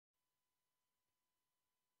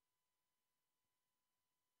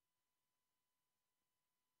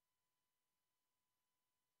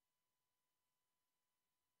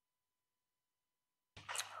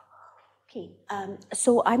Okay,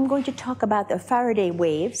 so I'm going to talk about the Faraday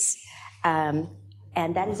waves, and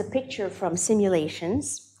that is a picture from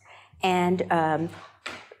simulations. And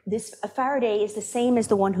this Faraday is the same as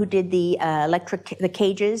the one who did the the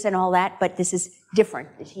cages and all that, but this is different.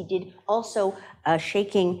 He did also a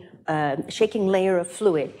shaking layer of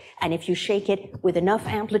fluid, and if you shake it with enough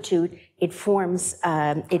amplitude, it forms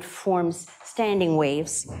standing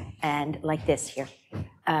waves, and like this here.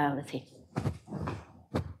 Let's see.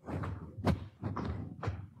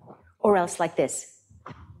 Or else like this.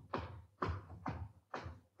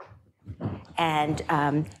 And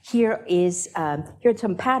here are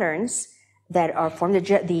some patterns that are formed,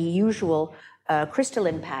 the usual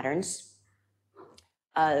crystalline patterns,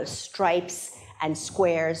 stripes and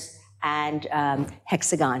squares and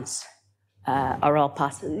hexagons are all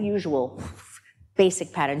possible, usual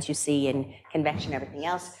basic patterns you see in convection and everything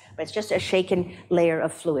else, but it's just a shaken layer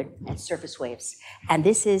of fluid and surface waves. And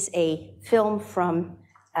this is a film from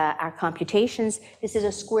our computations. This is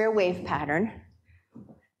a square wave pattern.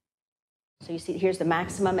 So you see, here's the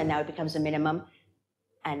maximum, and now it becomes a minimum,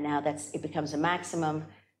 and now it becomes a maximum,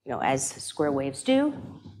 as square waves do.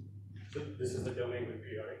 So this is the domain with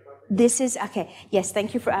periodic properties? This is, okay, yes,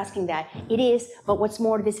 thank you for asking that. It is, but what's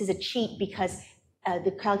more, this is a cheat because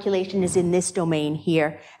the calculation is in this domain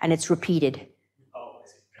here, and it's repeated.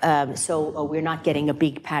 So we're not getting a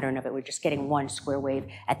big pattern of it. We're just getting one square wave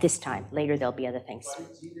at this time. Later, there'll be other things.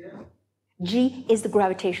 G is the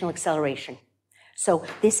gravitational acceleration. So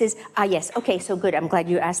this is, yes, okay, so good. I'm glad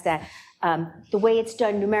you asked that. The way it's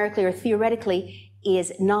done numerically or theoretically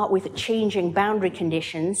is not with changing boundary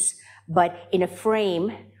conditions, but in a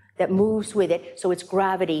frame that moves with it. So it's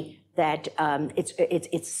gravity that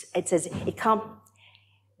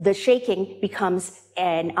the shaking becomes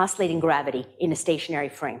an oscillating gravity in a stationary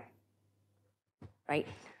frame, right?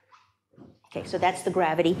 Okay, so that's the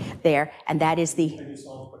gravity there, and that is the... Can you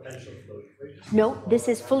solve potential flow equations? No, this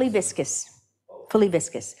is fully viscous,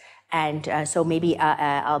 And so maybe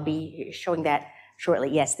I'll be showing that shortly.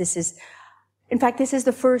 Yes, this is, in fact, this is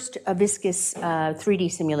the first viscous 3D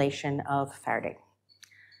simulation of Faraday.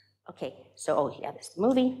 Okay, so, this is the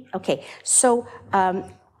movie. Okay, so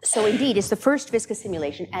indeed, it's the first viscous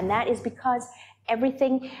simulation, and that is because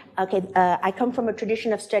everything, I come from a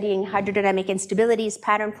tradition of studying hydrodynamic instabilities,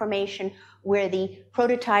 pattern formation, where the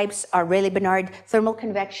prototypes are Rayleigh-Bénard thermal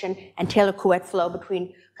convection and Taylor-Couette flow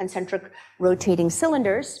between concentric rotating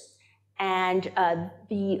cylinders. And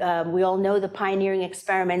we all know the pioneering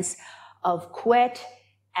experiments of Couette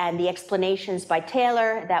and the explanations by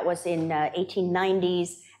Taylor. That was in 1890s.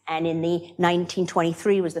 And in the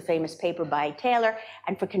 1923 was the famous paper by Taylor,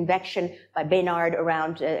 and for convection by Bénard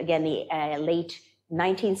around, again, the late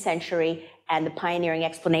 19th century, and the pioneering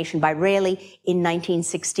explanation by Rayleigh in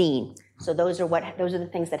 1916. So those are the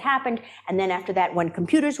things that happened. And then after that, when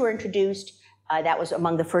computers were introduced, that was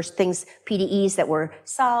among the first things, PDEs that were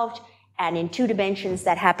solved. And in 2 dimensions,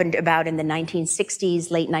 that happened about in the 1960s,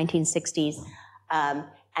 late 1960s.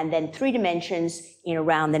 And then 3 dimensions in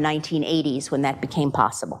around the 1980s when that became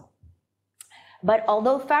possible. But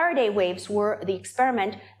although Faraday waves were, the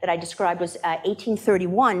experiment that I described was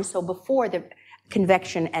 1831, so before the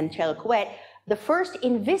convection and Taylor-Couette, the first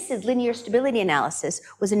inviscid linear stability analysis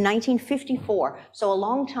was in 1954, so a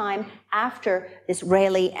long time after this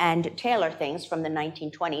Rayleigh and Taylor things from the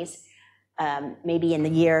 1920s. Maybe in the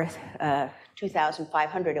year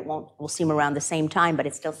 2500, will seem around the same time, but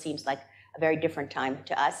it still seems like a very different time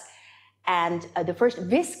to us. And the first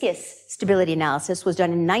viscous stability analysis was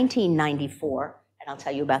done in 1994, and I'll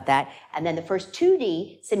tell you about that. And then the first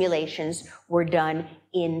 2D simulations were done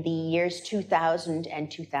in the years 2000 and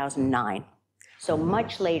 2009. So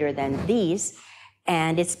much later than these.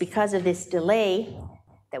 And it's because of this delay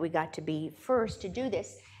that we got to be first to do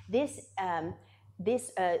this. This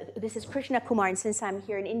is Krishna Kumar, and since I'm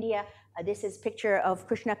here in India, this is a picture of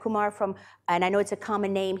Krishna Kumar from, and I know it's a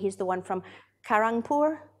common name, he's the one from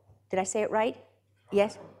Karangpur. Did I say it right?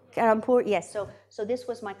 Yes? Karangpur, yes. So this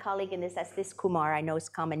was my colleague in this, that's this Kumar. I know his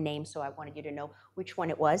common name, so I wanted you to know which one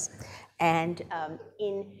it was. And I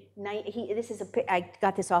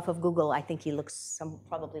got this off of Google. I think he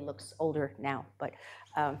probably looks older now, but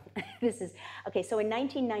this is, okay, so in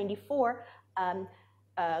 1994,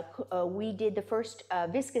 we did the first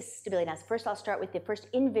viscous stability analysis. First, I'll start with the first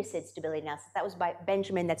inviscid stability analysis. That was by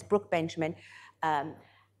Benjamin, that's Brooke Benjamin, in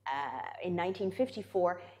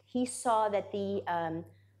 1954. He saw that the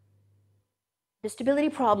stability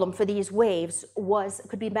problem for these waves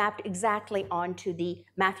could be mapped exactly onto the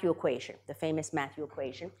Matthew equation, the famous Matthew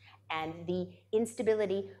equation, and the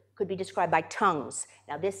instability could be described by tongues.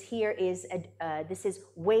 Now, this here is this is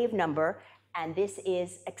wave number, and this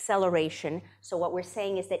is acceleration. So what we're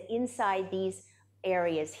saying is that inside these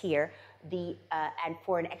areas here, and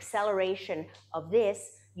for an acceleration of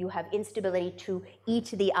this, you have instability to e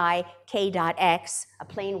to the I k dot x, a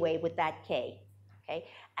plane wave with that k, okay?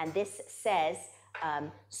 And this says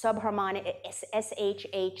subharmonic,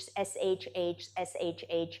 SHH, SHH,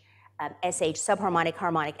 SHH, SH, subharmonic,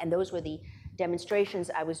 harmonic, and those were the demonstrations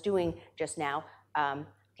I was doing just now.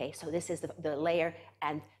 Okay, so this is the layer,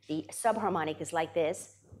 and the subharmonic is like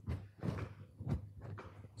this.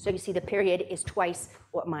 So you see the period is twice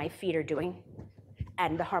what my feet are doing,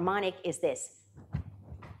 and the harmonic is this.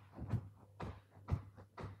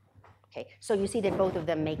 Okay, so you see that both of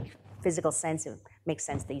them make physical sense, make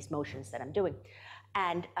sense, these motions that I'm doing.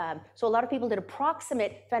 And so a lot of people did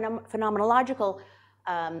approximate phenomenological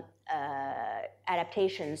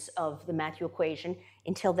adaptations of the Matthew equation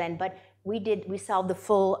until then, but we solved the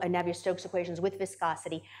full Navier-Stokes equations with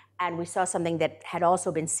viscosity, and we saw something that had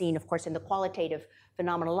also been seen, of course, in the qualitative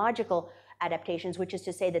phenomenological adaptations, which is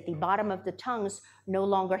to say that the bottom of the tongues no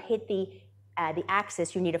longer hit the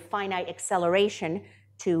axis. You need a finite acceleration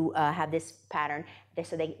to have this pattern.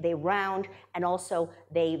 So they round, and also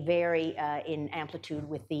they vary in amplitude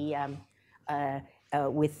with the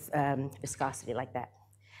viscosity like that.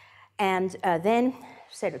 And then,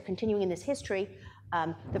 continuing in this history,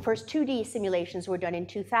 the first 2D simulations were done in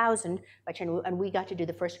 2000 by Chen, and we got to do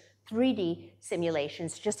the first 3D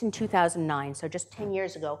simulations just in 2009. So just 10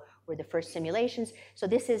 years ago were the first simulations. So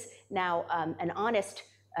this is now an honest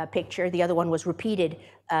picture. The other one was repeated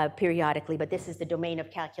periodically, but this is the domain of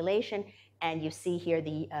calculation, and you see here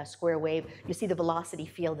the square wave. You see the velocity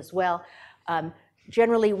field as well.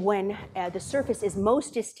 Generally, when the surface is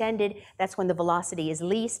most distended, that's when the velocity is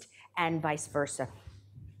least, and vice versa.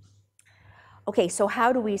 Okay, so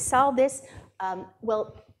how do we solve this?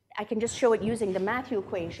 Well, I can just show it using the Matthew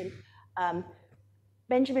equation.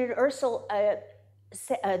 Benjamin and Ursel,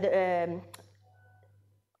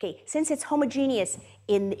 okay, since it's homogeneous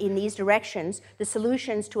in these directions, the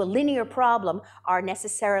solutions to a linear problem are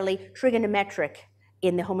necessarily trigonometric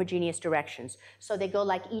in the homogeneous directions. So they go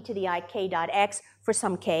like e to the I k dot x for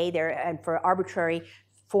some k there, and for arbitrary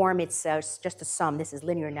form, it's just a sum. This is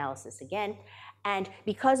linear analysis again. And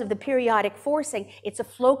because of the periodic forcing, it's a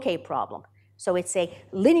Floquet problem. So it's a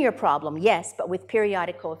linear problem, yes, but with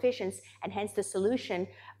periodic coefficients, and hence the solution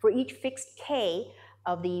for each fixed k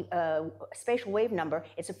of the spatial wave number,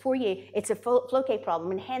 it's a Floquet problem,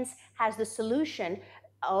 and hence has the solution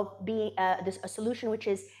of being a solution which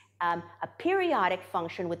is a periodic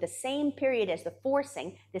function with the same period as the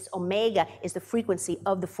forcing. This omega is the frequency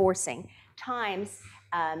of the forcing times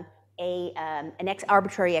an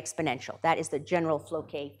arbitrary exponential. That is the general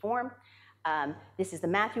Floquet form. This is the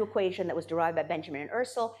Matthew equation that was derived by Benjamin and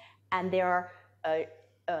Ursel, and the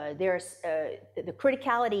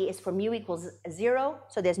criticality is for mu equals 0,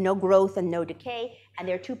 so there's no growth and no decay, and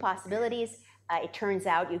there are two possibilities. It turns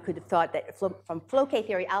out you could have thought that from Floquet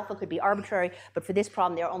theory, alpha could be arbitrary, but for this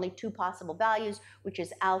problem, there are only two possible values, which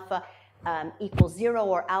is alpha equals 0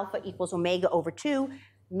 or alpha equals omega over 2,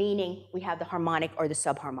 meaning we have the harmonic or the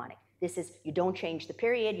subharmonic. This is, you don't change the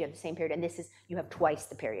period, you have the same period, and this is, you have twice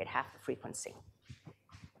the period, half the frequency.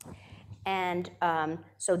 And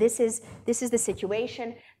so this is the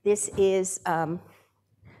situation. This is, so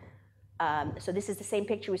this is the same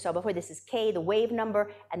picture we saw before. This is K, the wave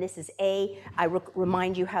number, and this is A. I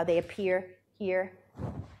remind you how they appear here.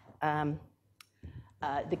 The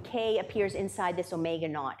K appears inside this omega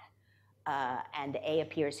naught, and the A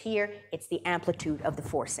appears here. It's the amplitude of the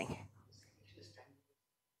forcing.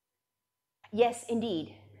 Yes,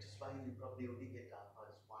 indeed. Which is why you probably only get alpha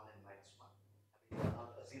as 1 and minus 1. I mean,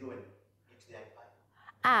 alpha 0 and each the alpha.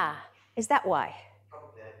 Ah, is that why?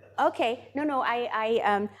 Probably. Okay, no,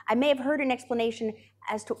 I may have heard an explanation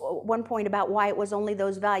as to one point about why it was only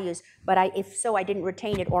those values, but if so, I didn't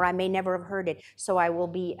retain it, or I may never have heard it. So I will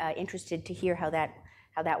be interested to hear how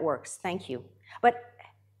that works. Thank you. But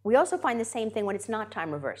we also find the same thing when it's not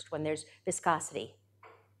time reversed, when there's viscosity.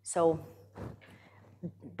 So,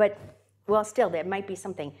 but well, still there might be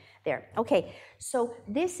something there. Okay, so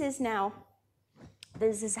this is how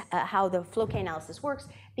the Floquet analysis works.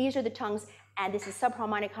 These are the tongues, and this is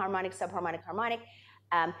subharmonic, harmonic, subharmonic, harmonic.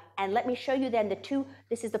 And let me show you then the two.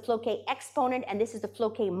 This is the Floquet exponent, and this is the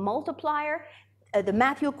Floquet multiplier. The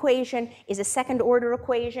Matthew equation is a second-order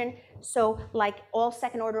equation. So like all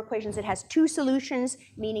second-order equations, it has two solutions,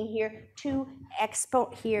 meaning here two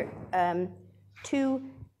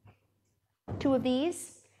of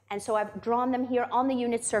these. And so I've drawn them here on the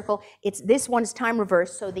unit circle. This one's time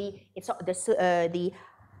reversed, so the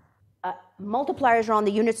multipliers are on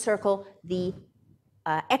the unit circle. The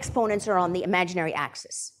exponents are on the imaginary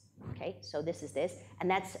axis. Okay, so this is this, and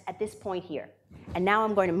that's at this point here. And now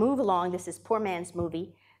I'm going to move along. This is poor man's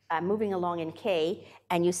movie. I'm moving along in K,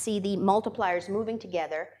 and you see the multipliers moving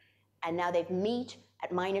together, and now they meet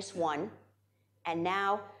at -1, and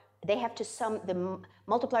now they have to the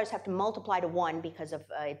multipliers have to multiply to 1 because of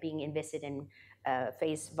it being inviscid and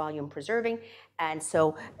phase volume preserving, and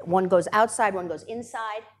so one goes outside, one goes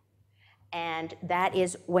inside, and that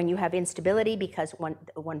is when you have instability, because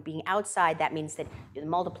one being outside, that means that the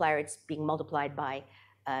multiplier, it's being multiplied by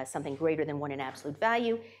something greater than 1 in absolute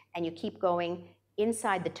value, and you keep going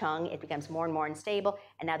inside the tongue, it becomes more and more unstable,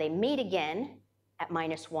 and now they meet again at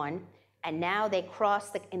 -1, and now they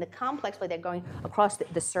cross in the complex way, they're going across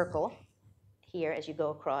the circle here as you go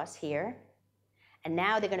across here, and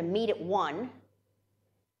now they're going to meet at 1,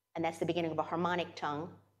 and that's the beginning of a harmonic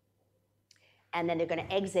tongue, and then they're going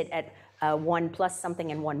to exit at 1 plus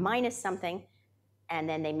something and 1 minus something, and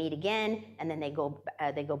then they meet again, and then they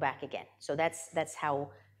go back again. So that's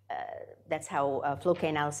how flow K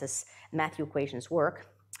analysis Matthew equations work.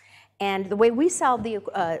 And the way we solve the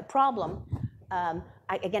problem,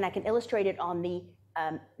 again, I can illustrate it on the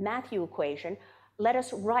Matthew equation. Let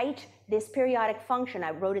us write this periodic function.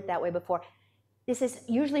 I wrote it that way before. This is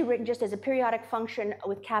usually written just as a periodic function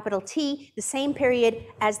with capital T, the same period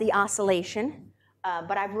as the oscillation,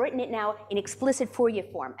 but I've written it now in explicit Fourier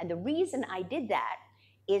form. And the reason I did that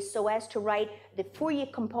is so as to write the Fourier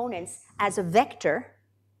components as a vector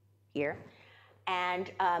here.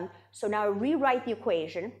 And so now I rewrite the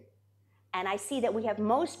equation, and I see that we have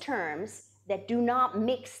most terms that do not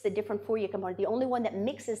mix the different Fourier components. The only one that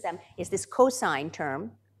mixes them is this cosine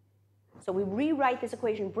term. So we rewrite this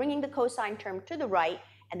equation, bringing the cosine term to the right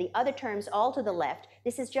and the other terms all to the left.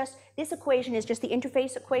 This equation is just the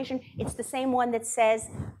interface equation. It's the same one that says,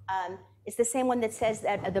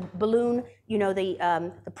 that the balloon, you know, the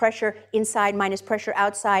pressure inside minus pressure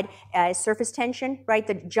outside is surface tension, right?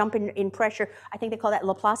 The jump in pressure, I think they call that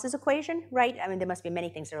Laplace's equation, right? I mean, there must be many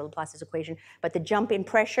things that are Laplace's equation, but the jump in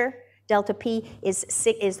pressure, delta P, is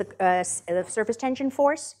the surface tension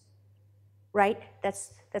force, right?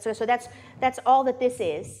 That's all that this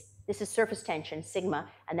is. This is surface tension, sigma,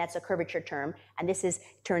 and that's a curvature term, and this is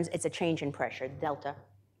it's a change in pressure, delta.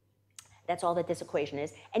 That's all that this equation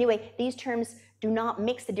is. Anyway, these terms do not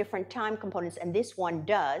mix the different time components, and this one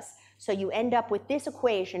does. So you end up with this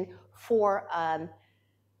equation for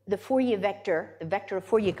the Fourier vector, the vector of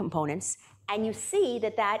Fourier components, and you see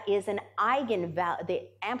that that is an eigenvalue. The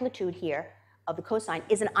amplitude here of the cosine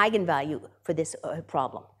is an eigenvalue for this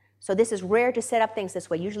problem. So this is rare to set up things this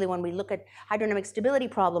way. Usually when we look at hydrodynamic stability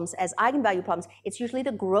problems as eigenvalue problems, it's usually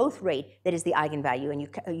the growth rate that is the eigenvalue, and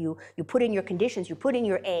you put in your conditions, you put in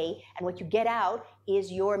your A, and what you get out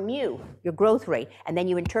is your mu, your growth rate, and then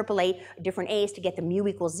you interpolate different A's to get the mu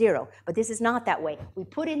equals 0. But this is not that way. We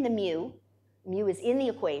put in the mu is in the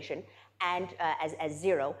equation, and as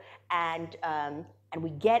 0, and we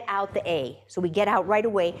get out the A. So we get out right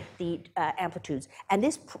away the amplitudes. And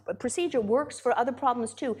this procedure works for other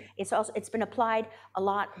problems too. It's been applied a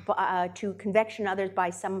lot to convection, others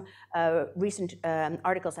by some recent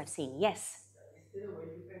articles I've seen. Yes? Is there a way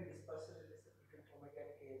you can disperse it between omega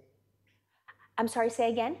and K? I'm sorry, say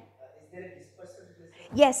again? Is there a dispersion?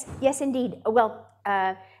 Yes, indeed. Well,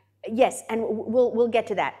 yes, and we'll get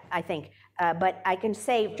to that, I think. But I can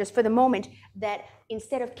say, just for the moment, that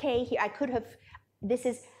instead of K here, I could have, this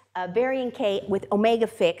is varying K with omega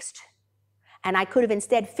fixed, and I could have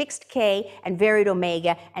instead fixed K and varied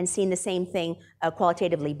omega and seen the same thing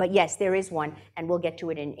qualitatively. But yes, there is one, and we'll get to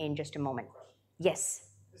it in just a moment. Yes?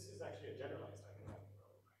 This is actually a generalized eigenvalue.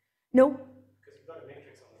 No. Because you've got a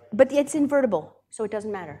matrix on the right. But it's invertible, so it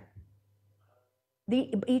doesn't matter.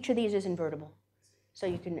 Each of these is invertible. So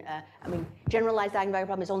you can, I mean, generalized eigenvalue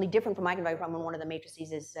problem is only different from eigenvalue problem when one of the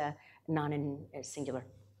matrices is singular.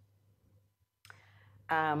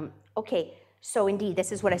 Okay, so indeed,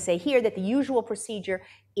 this is what I say here, that the usual procedure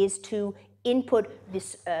is to input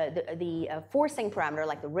this, the forcing parameter,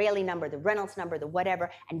 like the Rayleigh number, the Reynolds number, the whatever,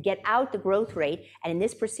 and get out the growth rate. And in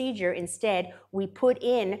this procedure, instead, we put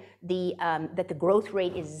in that the growth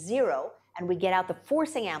rate is 0, and we get out the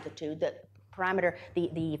forcing amplitude, the parameter,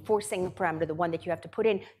 the forcing parameter, the one that you have to put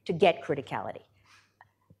in to get criticality.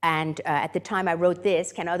 And at the time I wrote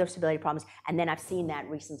this, can other stability problems, and then I've seen that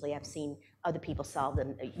recently. I've seen other people solve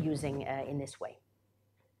them using in this way.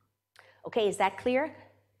 Okay, is that clear?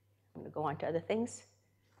 I'm going to go on to other things.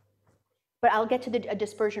 But I'll get to the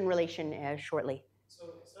dispersion relation shortly. So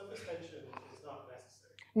surface tension is not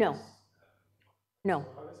necessary. No. No. So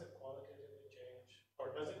how does it qualitatively change? Or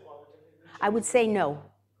does it qualitatively change? I would say no.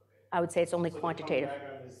 I would say it's only So quantitative. The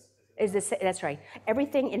diagram is Is this, that's right.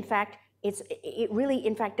 Everything, in fact, it really,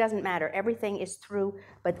 in fact, doesn't matter. Everything is through,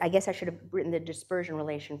 but I guess I should have written the dispersion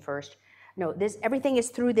relation first. No, everything is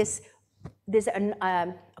through this,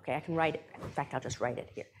 okay, I can write it. In fact, I'll just write it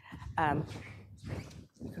here.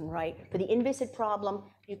 You can write, for the inviscid problem,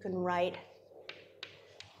 you can write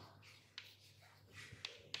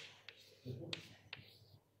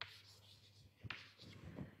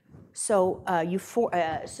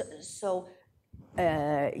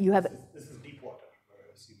you have. This is deep water,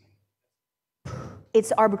 we're assuming.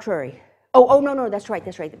 It's arbitrary. Oh, no, that's right,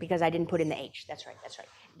 because I didn't put in the H. That's right.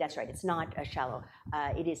 It's not shallow.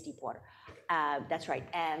 It is deep water. That's right.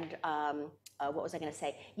 And what was I going to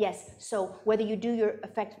say? Yes, so whether you do your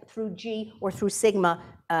effect through G or through sigma,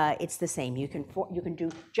 it's the same. You can do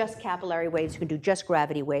just capillary waves, you can do just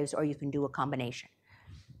gravity waves, or you can do a combination.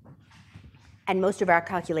 And most of our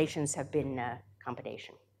calculations have been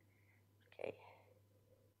combination.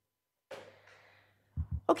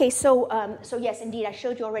 Okay, so yes, indeed, I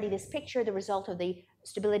showed you already this picture, the result of the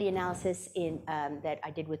stability analysis that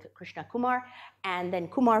I did with Krishna Kumar, and then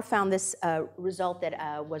Kumar found this result that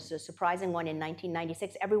was a surprising one in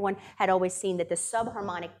 1996. Everyone had always seen that the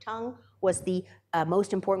subharmonic tongue was the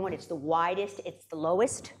most important one. It's the widest, it's the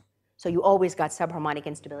lowest, so you always got subharmonic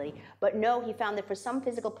instability. But no, he found that for some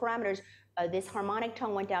physical parameters, this harmonic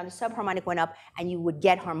tongue went down, the subharmonic went up, and you would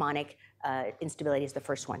get harmonic instability as the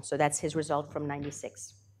first one. So that's his result from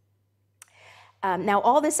 96. Now,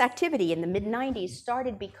 all this activity in the mid-90s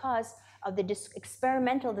started because of the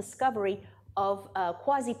experimental discovery of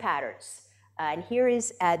quasi-patterns. And here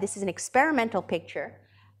is, this is an experimental picture,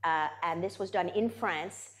 and this was done in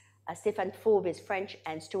France. Stéphane Fauve is French,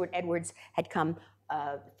 and Stuart Edwards had come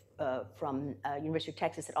from University of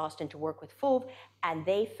Texas at Austin to work with Fauve, and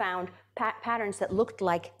they found patterns that looked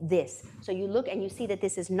like this. So you look and you see that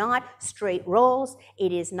this is not straight rolls,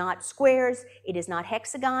 it is not squares, it is not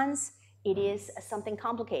hexagons, it is something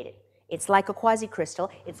complicated. It's like a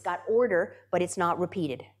quasi-crystal, it's got order, but it's not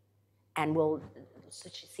repeated. And we'll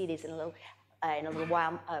see these in a little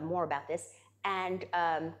while more about this. And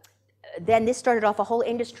then this started off a whole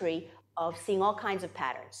industry of seeing all kinds of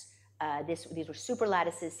patterns. These were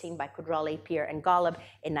superlattices seen by Quadrali, Pierre, and Golub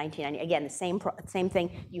in 1990. Again, the same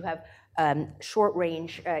thing. You have short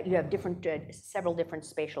range. You have several different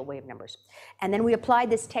spatial wave numbers. And then we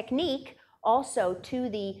applied this technique also to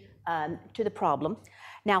the problem.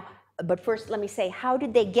 Now, but first, let me say, how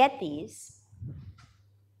did they get these?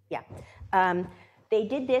 Yeah, they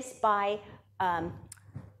did this by.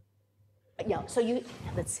 So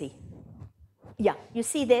let's see. Yeah, you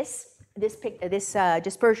see this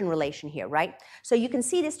dispersion relation here, right? So you can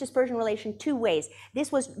see this dispersion relation two ways.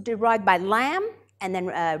 This was derived by Lamb, and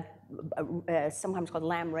then sometimes called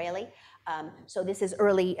Lamb-Rayleigh. So this is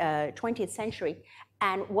early 20th century.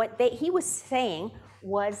 And what he was saying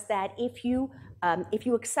was that if you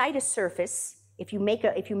excite a surface, if you make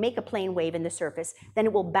a plane wave in the surface, then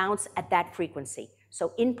it will bounce at that frequency.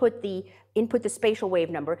 So input the spatial wave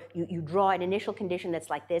number, you draw an initial condition that's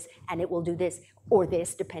like this, and it will do this or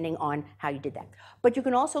this, depending on how you did that. But you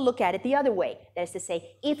can also look at it the other way. That is to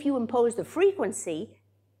say, if you impose the frequency,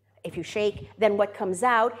 if you shake, then what comes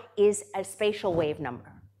out is a spatial wave number.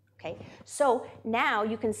 Okay? So now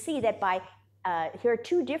you can see that by, here are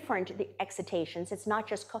two different excitations. It's not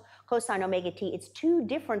just cosine omega t, it's two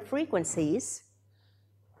different frequencies.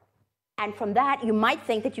 And from that, you might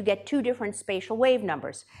think that you get two different spatial wave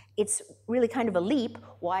numbers. It's really kind of a leap,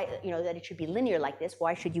 why, that it should be linear like this.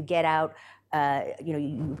 Why should you get out,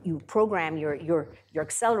 you program your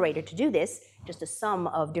accelerator to do this, just a sum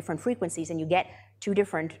of different frequencies, and you get two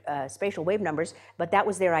different spatial wave numbers. But that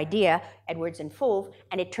was their idea, Edwards and Fauve,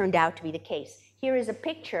 and it turned out to be the case. Here is a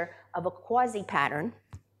picture of a quasi-pattern,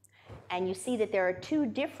 and you see that there are two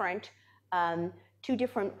different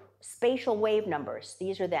spatial wave numbers.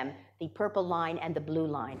 These are them, the purple line and the blue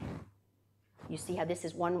line. You see how this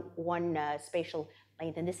is one spatial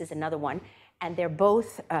length, and this is another one, and they're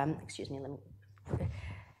both. Excuse me.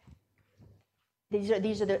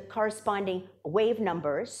 These are the corresponding wave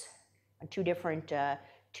numbers on two different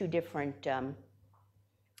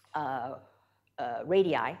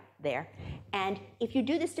radii there. And if you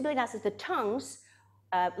do the stability analysis, the tongues.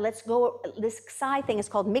 Let's go, this psi thing is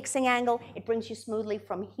called mixing angle. It brings you smoothly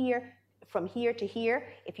from here to here.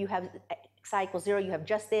 If you have psi equals 0, you have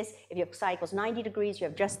just this. If you have psi equals 90 degrees, you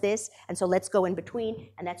have just this. And so let's go in between,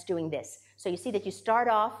 and that's doing this. So you see that you start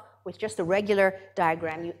off with just a regular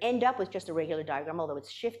diagram. You end up with just a regular diagram, although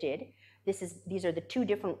it's shifted. These are the two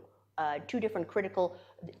different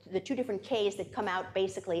Ks that come out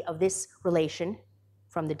basically of this relation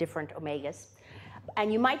from the different omegas.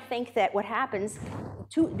 And you might think that what happens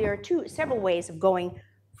several ways of going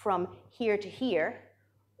from here to here.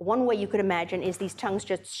 One way you could imagine is these tongues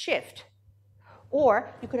just shift.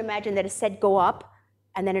 Or you could imagine that a set go up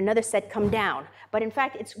and then another set come down. But in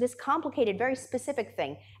fact, it's this complicated, very specific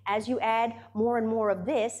thing. As you add more and more of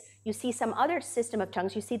this, you see some other system of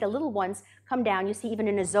tongues. You see the little ones come down. You see even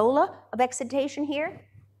an isola of excitation here.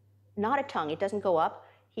 Not a tongue, it doesn't go up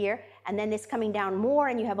here. And then this coming down more,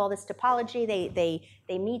 and you have all this topology.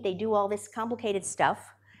 They meet, they do all this complicated stuff.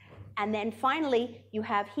 And then finally, you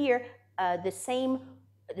have here the same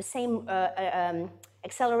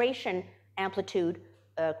acceleration amplitude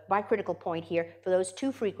bicritical point here for those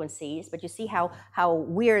two frequencies, but you see how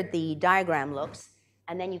weird the diagram looks.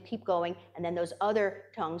 And then you keep going, and then those other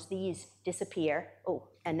tongues, these disappear. Oh,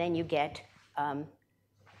 and then you get,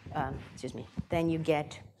 excuse me, then you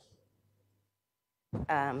get,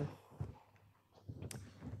 and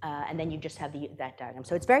then you just have that diagram.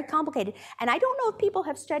 So it's very complicated, and I don't know if people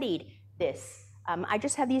have studied this. I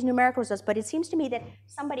just have these numerical results, but it seems to me that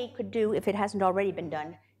somebody could do, if it hasn't already been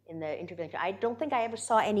done in the intervention. I don't think I ever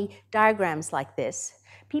saw any diagrams like this.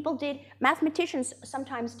 People did, mathematicians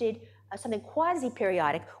sometimes did something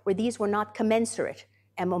quasi-periodic where these were not commensurate,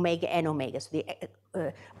 m omega, n omega. So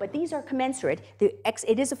but these are commensurate.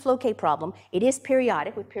 It is a Floquet problem. It is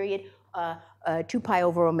periodic with period 2 pi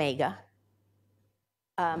over omega.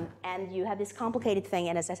 And you have this complicated thing,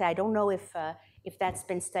 and as I say, I don't know if that's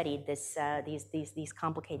been studied, these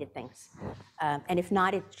complicated things. And if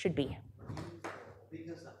not, it should be.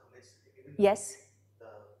 Yes? The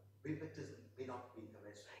wavelengths may not be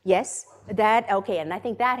commensurate. Yes, okay, and I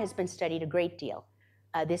think that has been studied a great deal.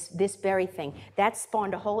 This very thing. That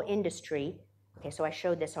spawned a whole industry. Okay, so I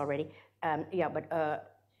showed this already.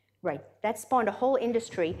 Right, that spawned a whole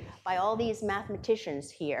industry by all these mathematicians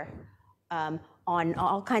here on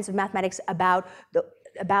all kinds of mathematics about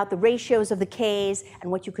the ratios of the Ks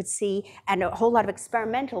and what you could see, and a whole lot of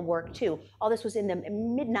experimental work too. All this was in the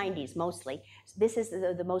mid-90s mostly. So this is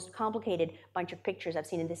the most complicated bunch of pictures I've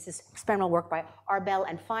seen, and this is experimental work by Arbel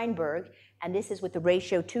and Feinberg, and this is with the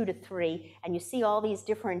ratio 2 to 3, and you see all these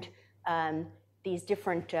different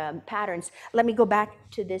patterns. Let me go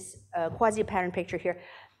back to this quasi-pattern picture here.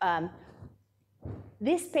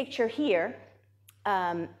 This picture here,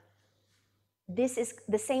 this is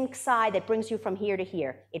the same psi that brings you from here to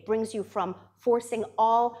here. It brings you from forcing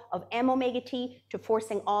all of m omega t to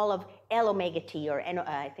forcing all of l omega t, or n,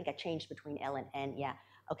 I think I changed between l and n, yeah.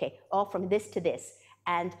 Okay, all from this to this.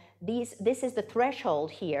 And this is the threshold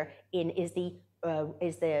here, is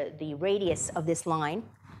the radius of this line.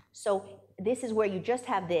 So this is where you just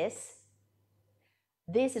have this.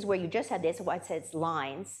 This is where you just have this, what says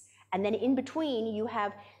lines. And then in between you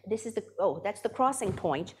have, that's the crossing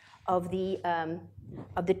point of the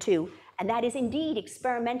two, and that is indeed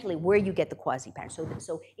experimentally where you get the quasi-pattern.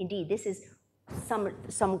 So indeed, this is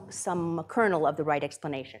some kernel of the right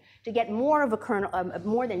explanation. To get more of a kernel,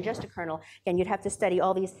 more than just a kernel, again, you'd have to study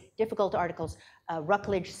all these difficult articles: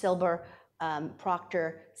 Ruckledge, Silber,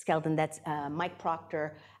 Proctor, Skeldon. That's Mike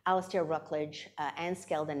Proctor, Alistair Ruckledge, Anne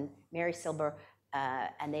Skeldon, Mary Silber,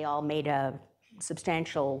 and they all made a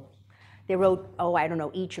substantial. They wrote, I don't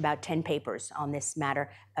know, each about 10 papers on this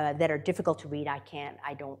matter that are difficult to read. I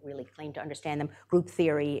don't really claim to understand them. Group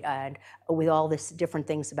theory, with all this different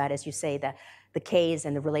things about, as you say, the Ks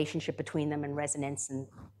and the relationship between them and resonance and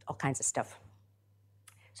all kinds of stuff.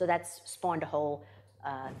 So that's spawned a whole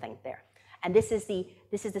thing there. And this is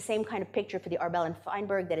the same kind of picture for the Arbel and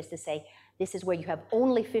Feinberg. That is to say, this is where you have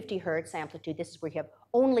only 50 hertz amplitude. This is where you have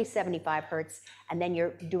only 75 hertz, and then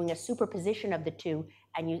you're doing a superposition of the two.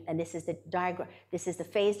 And this is the diagram. This is the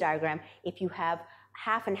phase diagram. If you have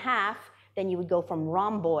half and half, then you would go from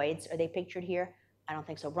rhomboids. Are they pictured here? I don't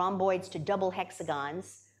think so. Rhomboids to double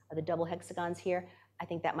hexagons. Are the double hexagons here? I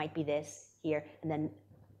think that might be this here, and then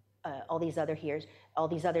all these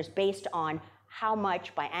others based on how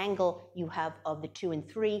much by angle you have of the 2 and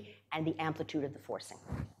 3 and the amplitude of the forcing.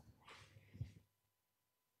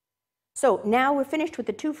 So now we're finished with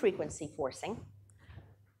the 2-frequency forcing.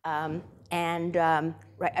 Right,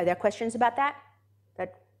 are there questions about that?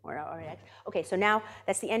 Okay, so now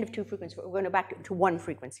that's the end of 2 frequency. We're going to go back to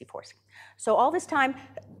 1-frequency forcing. So all this time,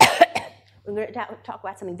 we're going to talk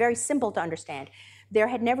about something very simple to understand. There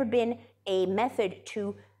had never been a method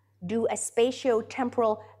to do a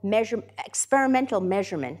spatio-temporal experimental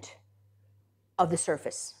measurement of the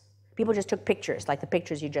surface. People just took pictures, like the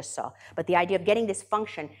pictures you just saw. But the idea of getting this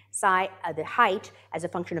function, psi, the height, as a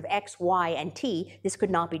function of x, y, and t, this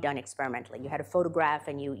could not be done experimentally. You had a photograph,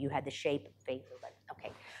 and you had the shape.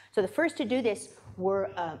 Okay. So the first to do this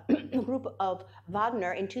were a group of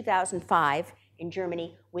Wagner in 2005 in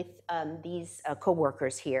Germany with these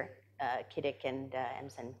co-workers here, Kiddick and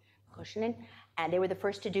Emsen Koshinen, and they were the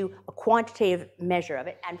first to do a quantitative measure of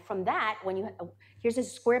it. And from that, when you here's a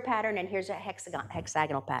square pattern and here's a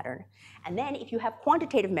hexagonal pattern. And then if you have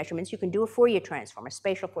quantitative measurements, you can do a Fourier transform, a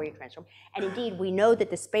spatial Fourier transform. And indeed, we know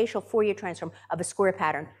that the spatial Fourier transform of a square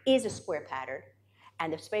pattern is a square pattern,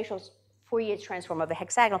 and the spatial Fourier transform of a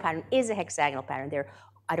hexagonal pattern is a hexagonal pattern. They're,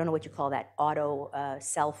 I don't know what you call that,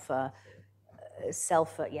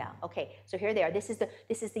 yeah, okay, so here they are. This is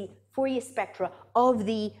the Fourier spectra of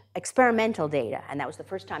the experimental data, and that was the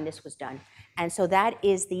first time this was done. And so that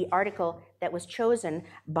is the article that was chosen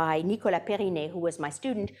by Nicolas Perinet, who was my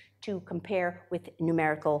student, to compare with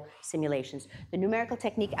numerical simulations. The numerical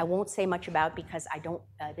technique I won't say much about because I don't,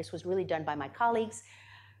 this was really done by my colleagues.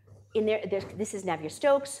 In there, this is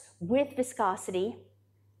Navier-Stokes with viscosity,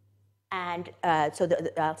 and so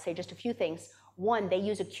I'll say just a few things. One, they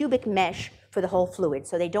use a cubic mesh for the whole fluid,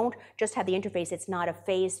 so they don't just have the interface. It's not a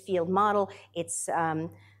phase field model. It's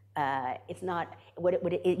not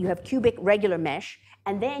you have cubic regular mesh,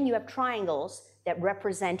 and then you have triangles that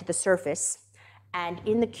represent the surface. And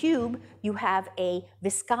in the cube, you have a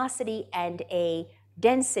viscosity and a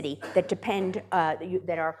density that depend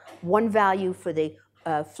that are one value for the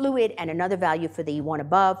fluid and another value for the one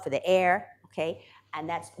above for the air. Okay, and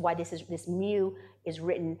that's why this mu is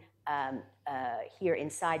written here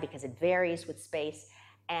inside, because it varies with space,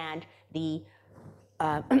 and the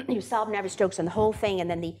you solve Navier-Stokes on the whole thing, and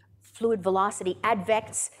then the fluid velocity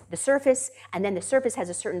advects the surface, and then the surface has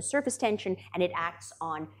a certain surface tension, and it acts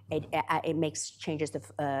on it. It makes changes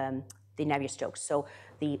the Navier-Stokes. So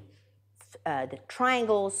the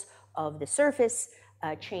triangles of the surface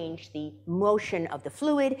change the motion of the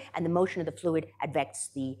fluid, and the motion of the fluid advects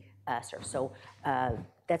the surface. So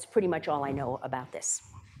that's pretty much all I know about this.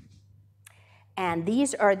 And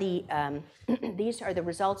these are the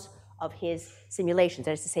results of his simulations.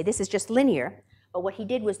 That is to say, this is just linear, but what he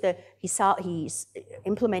did was he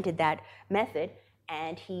implemented that method,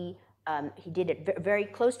 and he did it very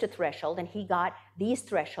close to threshold, and he got these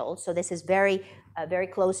thresholds. So this is very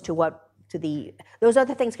close to those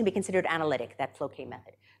other things can be considered analytic, that Floquet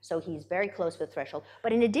method. So he's very close with threshold.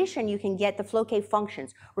 But in addition, you can get the Floquet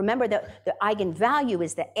functions. Remember that the eigenvalue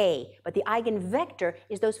is the A, but the eigenvector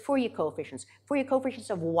is those Fourier coefficients. Fourier coefficients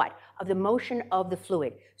of what? Of the motion of the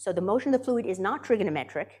fluid. So the motion of the fluid is not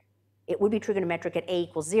trigonometric. It would be trigonometric at A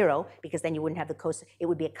equals 0, because then you wouldn't have it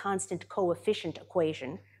would be a constant coefficient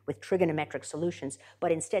equation with trigonometric solutions.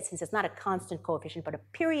 But instead, since it's not a constant coefficient, but a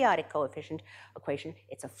periodic coefficient equation,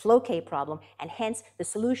 it's a Floquet problem, and hence the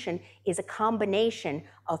solution is a combination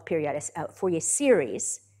of periodic Fourier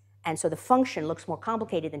series. And so the function looks more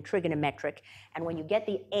complicated than trigonometric. And when you get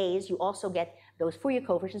the A's, you also get those Fourier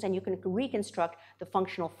coefficients, and you can reconstruct the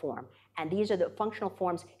functional form. And these are the functional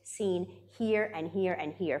forms seen here and here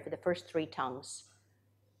and here for the first three tongues.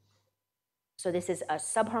 So this is a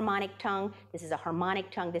subharmonic tongue, this is a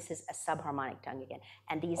harmonic tongue, this is a subharmonic tongue again.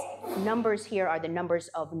 And these numbers here are the numbers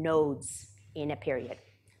of nodes in a period.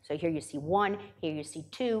 So here you see 1, here you see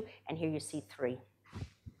 2, and here you see 3.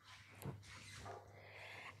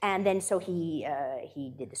 And then so he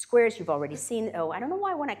did the squares. You've already seen. Oh, I don't know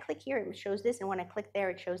why when I click here it shows this, and when I click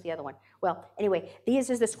there it shows the other one. Well, anyway,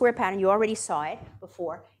 this is the square pattern. You already saw it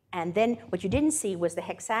before. And then what you didn't see was the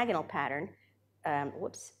hexagonal pattern.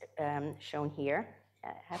 Shown here.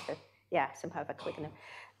 I have to, yeah, somehow if I click in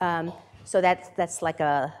them. So that's like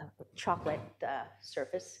a chocolate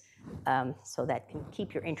surface, so that can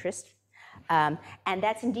keep your interest. And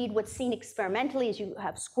that's indeed what's seen experimentally, is you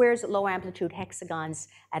have squares at low amplitude, hexagons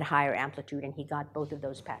at higher amplitude, and he got both of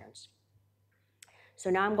those patterns. So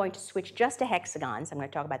now I'm going to switch just to hexagons. I'm going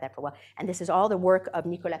to talk about that for a while. And this is all the work of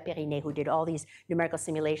Nicolas Perinet, who did all these numerical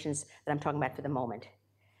simulations that I'm talking about for the moment.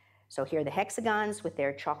 So here are the hexagons with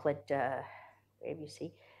their chocolate wave, you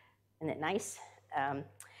see. Isn't it nice?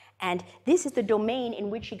 And this is the domain in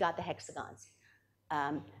which he got the hexagons.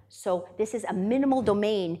 So this is a minimal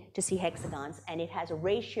domain to see hexagons, and it has a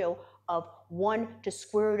ratio of 1 to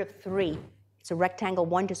square root of 3. It's a rectangle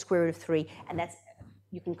 1 to square root of 3, and that's,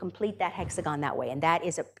 you can complete that hexagon that way, and that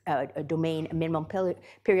is a domain, a minimum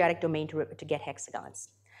periodic domain to get hexagons.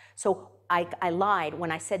 So I lied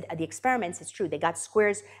when I said the experiments, it's true, they got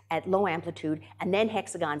squares at low amplitude and then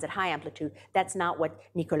hexagons at high amplitude. That's not what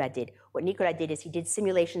Nicolas did. What Nicolas did is he did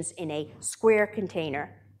simulations in a square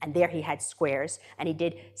container, and there he had squares, and he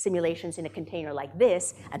did simulations in a container like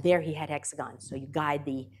this, and there he had hexagons. So you guide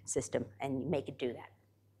the system and you make it do that.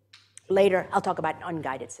 Later, I'll talk about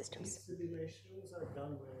unguided systems. These simulations are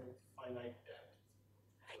done with finite depth.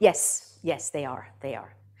 Yes, yes, they are,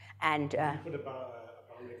 And You put a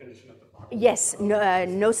boundary boundary condition of the part. Yes,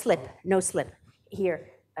 no slip, no slip. Here,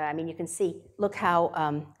 I mean, you can see, look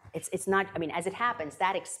how, it's not, I mean, as it happens,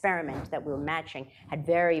 that experiment that we were matching had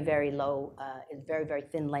very, very low, very, very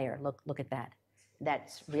thin layer. Look at that.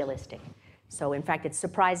 That's realistic. So in fact, it's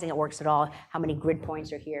surprising it works at all. How many grid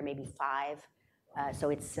points are here? Maybe 5. So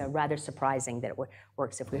it's rather surprising that it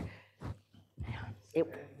works if we. Sorry, if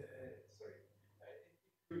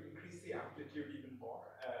you increase the amplitude even more,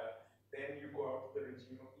 then you go out to the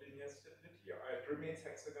regime of linear stability, or it remains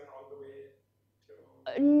hexagon all the way to.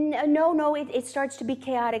 No, it starts to be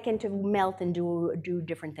chaotic and to melt and do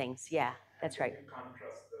different things. Yeah, that's right. You can't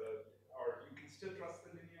trust or you can still trust the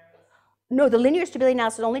linear. No, the linear stability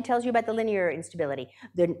analysis only tells you about the linear instability.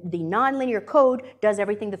 The nonlinear code does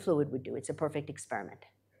everything the fluid would do. It's a perfect experiment.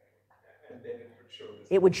 And then it would show this.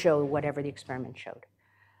 It would show whatever the experiment showed.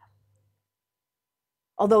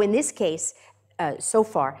 Although in this case, so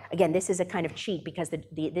far, again, this is a kind of cheat because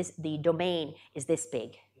the domain is this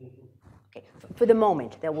big. Okay, for the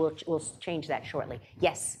moment, that we'll change that shortly.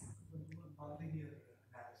 Yes.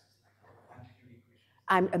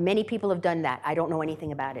 Many people have done that. I don't know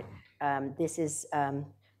anything about it. This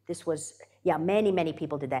was, yeah, many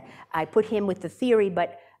people did that. I put him with the theory,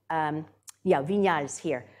 but yeah, Vignals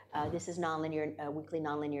here. This is nonlinear, weakly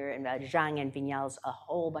nonlinear, and Zhang and Vignals, a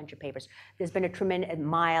whole bunch of papers. There's been a tremendous,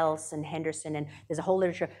 Miles and Henderson, and there's a whole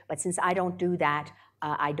literature, but since I don't do that,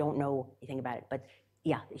 I don't know anything about it. But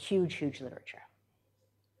yeah, huge literature.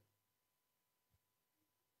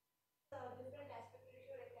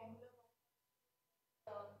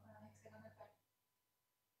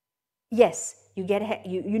 Yes, you get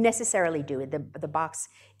you necessarily do. The box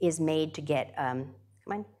is made to get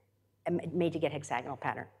made to get hexagonal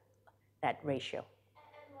pattern, that ratio.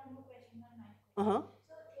 And one more question on my Uh-huh.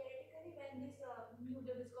 So theoretically, when this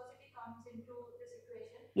the viscosity comes into this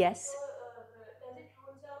equation, Yes. so does it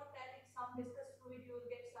rules out that in some viscous fluid you will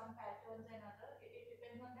get some patterns and other? It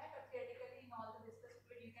depends on that, or theoretically in all the viscous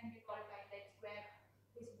fluid you can get all kinds like square,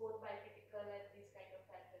 this both bicritical and these kind of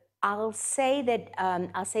patterns. I'll say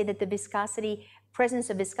that the viscosity, presence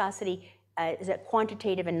of viscosity, is a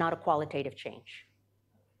quantitative and not a qualitative change.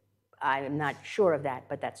 I'm not sure of that,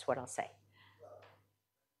 but that's what I'll say.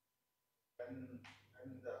 When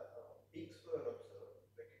the peaks were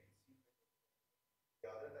observed, the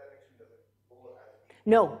other direction, does it go as deep?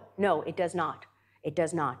 No, it does not. It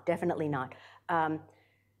does not, definitely not. Well,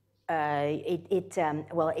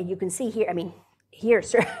 you can see here, I mean, here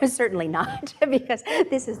certainly not, because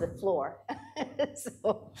this is the floor.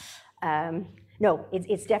 So, no,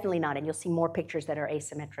 it's definitely not, and you'll see more pictures that are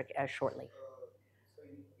asymmetric shortly.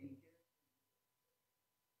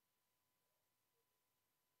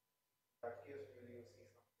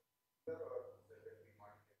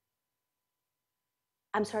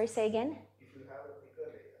 I'm sorry, say again? If you have a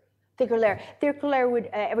thicker layer. Thicker layer would,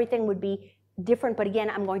 everything would be different, but again,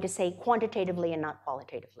 I'm going to say quantitatively and not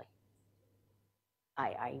qualitatively.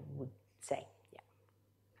 I would say, yeah.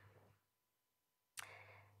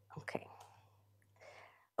 Okay.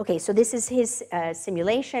 Okay, so this is his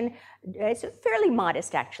simulation. It's fairly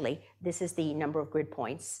modest, actually. This is the number of grid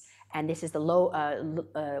points, and this is the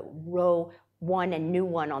row 1 and new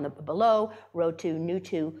 1 on the below, row 2, new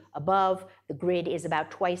 2 above. The grid is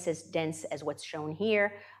about twice as dense as what's shown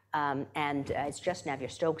here, and it's just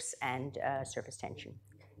Navier-Stokes and surface tension.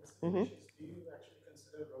 Mm-hmm. Do you actually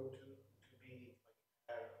consider row 2 to be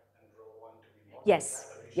like air and row 1 to be water?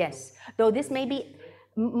 Yes. Though this may be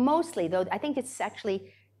mostly, though I think it's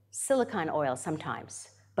actually silicon oil sometimes,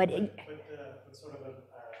 but sort of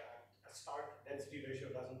a stark density ratio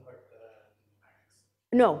doesn't hurt the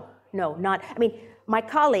numerics. No, not. I mean, my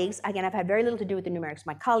colleagues, again, I've had very little to do with the numerics.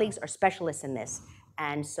 My colleagues are specialists in this,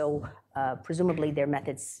 and so presumably their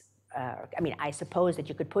methods, I mean, I suppose that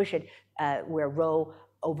you could push it where row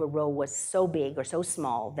over row was so big or so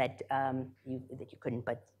small that you couldn't,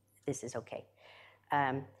 but this is okay.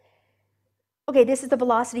 Okay, this is the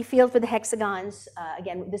velocity field for the hexagons.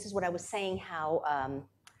 Again, this is what I was saying, how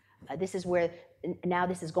this is where, now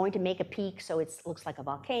this is going to make a peak, so it looks like a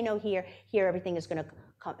volcano here. Here everything is going to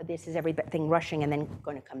come, this is everything rushing and then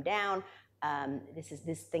going to come down.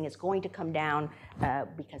 This thing is going to come down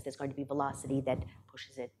because there's going to be velocity that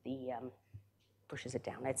pushes it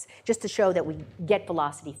down. It's just to show that we get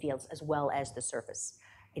velocity fields as well as the surface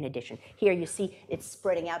in addition. Here you see it's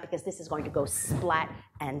spreading out because this is going to go splat,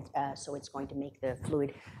 and so it's going to make the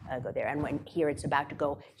fluid go there. And when here it's about to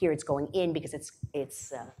go, here it's going in because it's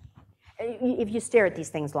if you stare at these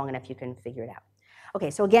things long enough, you can figure it out. Okay,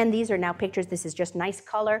 so again, these are now pictures. This is just nice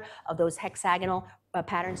color of those hexagonal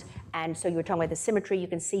patterns. And so you were talking about the symmetry. You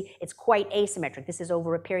can see it's quite asymmetric. This is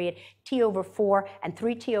over a period. T over 4 and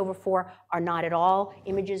 3T over 4 are not at all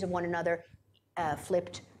images of one another,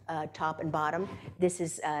 flipped top and bottom.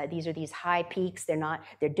 These are these high peaks.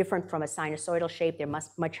 They're different from a sinusoidal shape. They're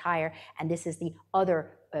much higher. And this is the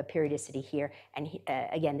other periodicity here. And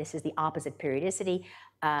again, this is the opposite periodicity,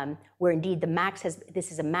 where indeed the max this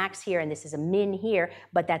is a max here and this is a min here,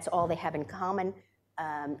 but that's all they have in common.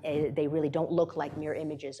 They really don't look like mirror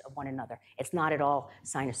images of one another. It's not at all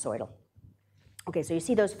sinusoidal. Okay, so you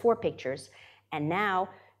see those 4 pictures, and now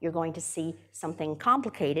you're going to see something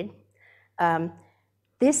complicated.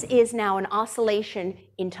 This is now an oscillation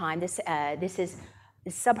in time. This is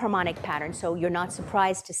the subharmonic pattern, so you're not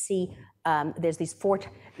surprised to see there's these 4,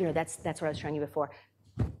 that's what I was showing you before.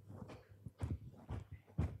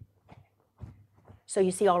 So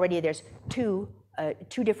you see already there's two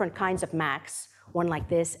different kinds of max, one like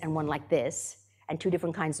this and one like this, and 2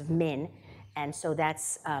 different kinds of min. And so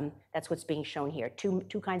that's what's being shown here.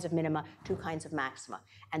 Two kinds of minima, 2 kinds of maxima.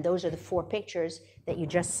 And those are the 4 pictures that you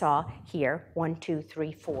just saw here, 1, 2,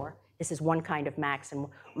 3, 4. This is one kind of max and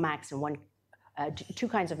one, 2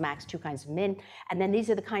 kinds of max, 2 kinds of min. And then these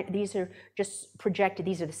are just projected,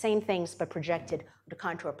 these are the same things, but projected to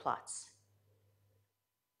contour plots.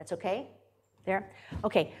 That's okay? There?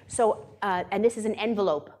 Okay, so, and this is an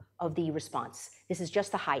envelope of the response. This is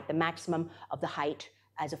just the height, the maximum of the height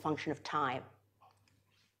as a function of time.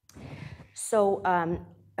 So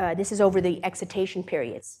this is over the excitation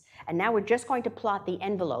periods. And now we're just going to plot the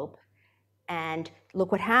envelope, and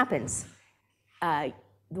look what happens.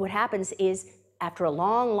 What happens is, after a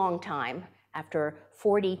long, long time, after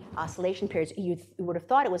 40 oscillation periods, you would have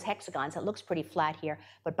thought it was hexagons. It looks pretty flat here,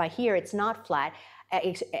 but by here it's not flat,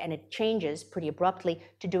 and it changes pretty abruptly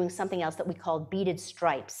to doing something else that we call beaded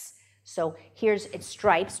stripes. So here's its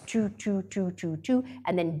stripes, 2, 2, 2, 2, 2,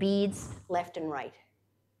 and then beads left and right.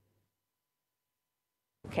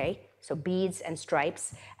 Okay, so beads and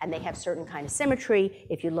stripes, and they have certain kind of symmetry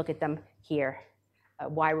if you look at them here,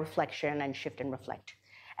 Y reflection and shift and reflect.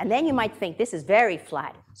 And then you might think this is very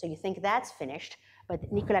flat, so you think that's finished,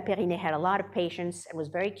 but Nicolas Perrinet had a lot of patience and was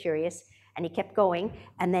very curious, and he kept going,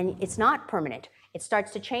 and then it's not permanent. It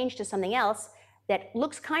starts to change to something else that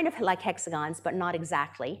looks kind of like hexagons, but not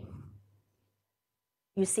exactly.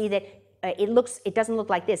 You see that it doesn't look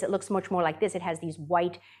like this. It looks much more like this. It has these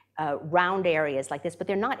white round areas like this, but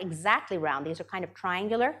they're not exactly round. These are kind of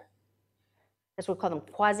triangular. That's what we call them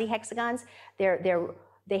quasi-hexagons.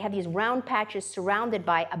 They have these round patches surrounded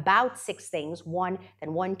by about 6 things, 1,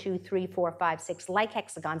 then 1, 2, 3, 4, 5, 6, like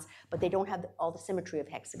hexagons, but they don't have all the symmetry of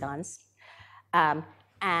hexagons.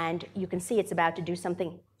 And you can see it's about to do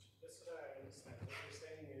something. Just so that I understand, what you're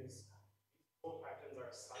saying is 4 patterns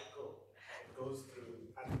are a cycle that goes through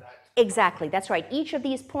at that. Exactly, that's right. Each of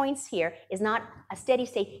these points here is not a steady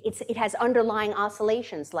state. It has underlying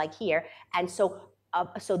oscillations like here. And so,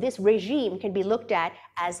 so this regime can be looked at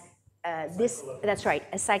as this, that's right,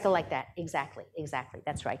 a cycle like that. Exactly,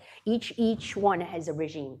 that's right. Each one has a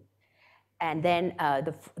regime. And then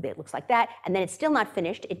it looks like that. And then it's still not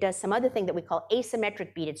finished. It does some other thing that we call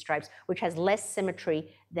asymmetric beaded stripes, which has less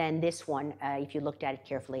symmetry than this one, if you looked at it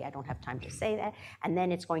carefully. I don't have time to say that. And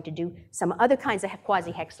then it's going to do some other kinds of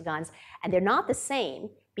quasi-hexagons. And they're not the same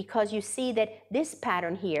because you see that this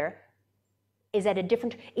pattern here is at a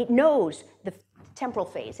different, it knows the temporal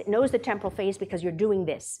phase. It knows the temporal phase because you're doing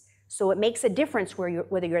this. So it makes a difference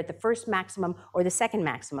whether you're at the first maximum or the second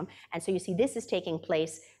maximum. And so you see this is taking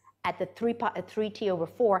place at the 3t over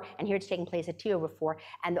 4, and here it's taking place at t over 4.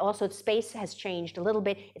 And also space has changed a little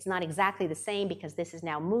bit. It's not exactly the same because this is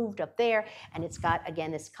now moved up there, and it's got,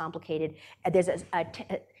 again, this complicated, this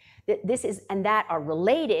is and that are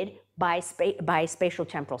related by spatial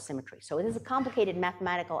temporal symmetry. So it is a complicated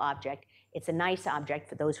mathematical object. It's a nice object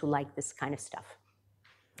for those who like this kind of stuff.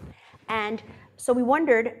 And so we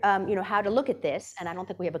wondered, how to look at this, and I don't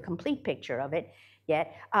think we have a complete picture of it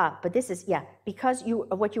yet. But this is, because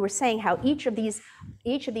of what you were saying, how each of these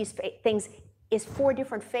things is 4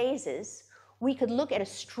 different phases. We could look at a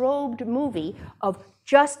strobed movie of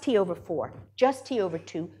just t over 4, just t over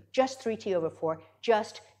 2, just 3t over 4,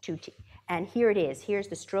 just 2t. And here it is. Here's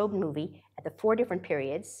the strobed movie at the 4 different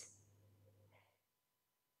periods.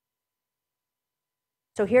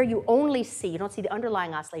 So here you only see, you don't see the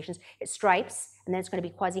underlying oscillations. It's stripes, and then it's going to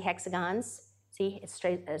be quasi-hexagons. See, it's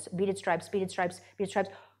beaded stripes, beaded stripes, beaded stripes,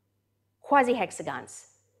 quasi-hexagons,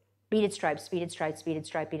 beaded stripes, beaded stripes, beaded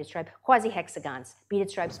stripe, beaded stripe, quasi-hexagons, beaded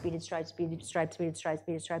stripes, beaded stripes, beaded stripes, beaded stripes,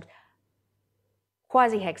 beaded stripes,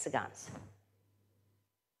 quasi-hexagons.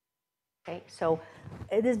 Okay, so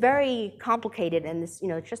it is very complicated, and this,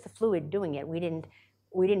 it's just a fluid doing it. We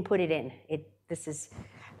didn't put it in. This is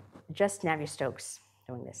just Navier-Stokes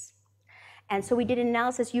doing this. And so we did an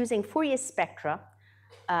analysis using Fourier spectra,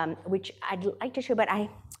 which I'd like to show, but I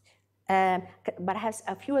have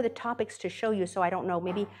a few other topics to show you, so I don't know,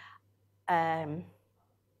 maybe, okay,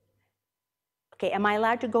 am I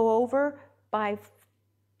allowed to go over by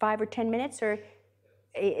 5 or 10 minutes, or,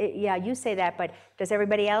 yeah, you say that, but does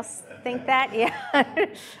everybody else think that? Yeah.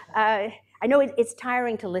 I know it's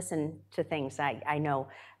tiring to listen to things, I know,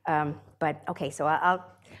 but okay, so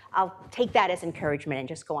I'll take that as encouragement and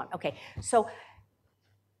just go on. Okay, so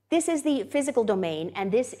this is the physical domain,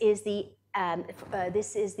 and this is the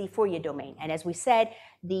Fourier domain. And as we said,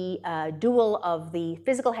 the dual of the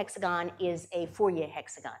physical hexagon is a Fourier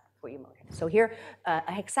hexagon, Fourier mode. So here,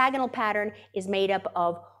 a hexagonal pattern is made up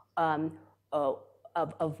of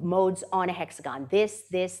modes on a hexagon. This,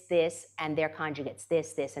 and their conjugates.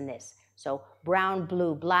 This, and this. So brown,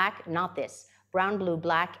 blue, black. Not this. Brown, blue,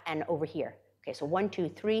 black, and over here. Okay, so 1, 2,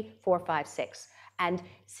 3, 4, 5, 6. And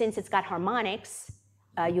since it's got harmonics,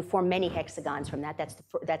 you form many hexagons from that. That's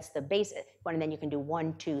the base one, and then you can do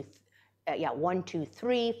 1, 2,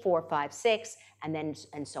 3, 4, 5, 6,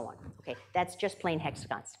 and so on. Okay, that's just plain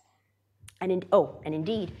hexagons. And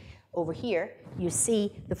indeed, over here you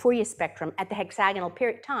see the Fourier spectrum at the hexagonal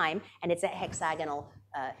period time, and it's a hexagonal.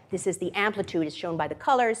 This is the amplitude is shown by the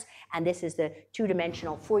colors, and this is the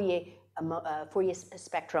two-dimensional Fourier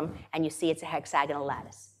spectrum, and you see it's a hexagonal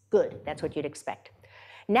lattice. Good, that's what you'd expect.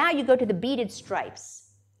 Now you go to the beaded stripes.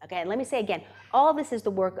 Okay, and let me say again, all this is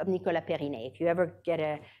the work of Nicolas Perrinet. If you ever get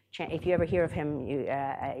a chance, if you ever hear of him,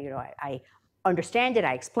 I understand it,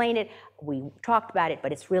 I explain it, we talked about it,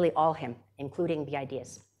 but it's really all him, including the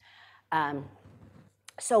ideas.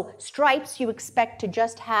 So stripes, you expect to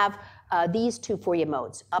just have these two Fourier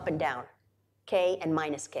modes, up and down, k and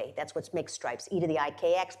minus k. That's what makes stripes, e to the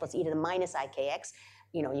ikx plus e to the minus ikx.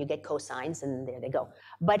 You get cosines, and there they go.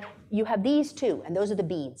 But you have these two, and those are the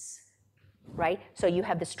beads, right? So you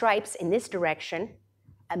have the stripes in this direction,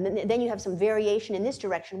 and then you have some variation in this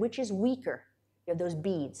direction, which is weaker. You have those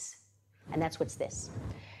beads, and that's what's this.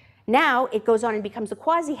 Now it goes on and becomes the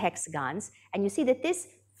quasi-hexagons, and you see that this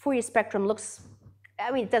Fourier spectrum looks,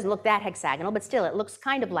 it doesn't look that hexagonal, but still it looks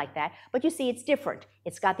kind of like that. But you see it's different.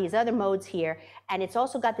 It's got these other modes here, and it's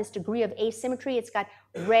also got this degree of asymmetry. It's got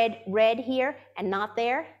red here and not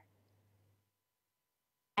there.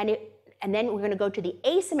 And then we're going to go to the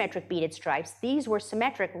asymmetric beaded stripes. These were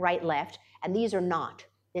symmetric right, left, and these are not.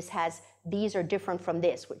 These are different from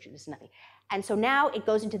this, which is nothing. And so now it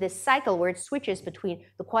goes into this cycle where it switches between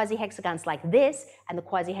the quasi-hexagons like this and the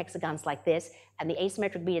quasi-hexagons like this, and the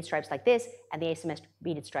asymmetric beaded stripes like this and the asymmetric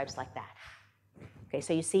beaded stripes like that. Okay,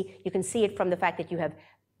 so you can see it from the fact that you have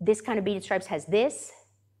this kind of beaded stripes has this,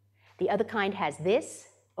 the other kind has this.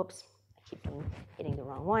 Oops, I keep hitting the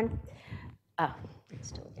wrong one.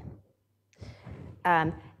 Let's do it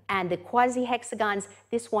again. And the quasi-hexagons,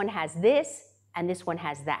 this one has this, and this one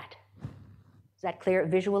has that. Is that clear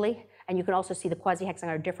visually? And you can also see the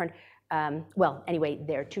quasi-hexagon are different. Well, anyway,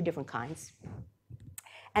 there are two different kinds.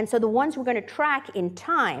 And so the ones we're going to track in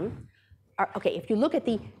time are, okay, if you look at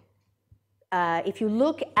the,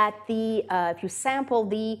 if you sample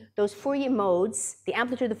those Fourier modes, the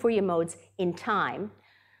amplitude of the Fourier modes in time,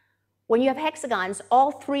 when you have hexagons,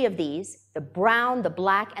 all three of these, the brown, the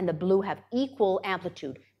black, and the blue have equal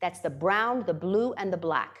amplitude. That's the brown, the blue, and the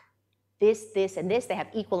black. This, and this, they have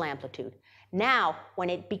equal amplitude. Now, when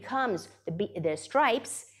it becomes the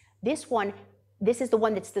stripes, this is the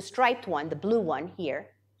one that's the striped one, the blue one here,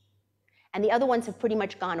 and the other ones have pretty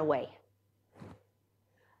much gone away.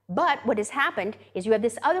 But what has happened is you have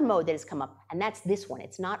this other mode that has come up, and that's this one.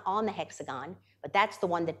 It's not on the hexagon, but that's the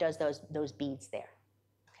one that does those beads there,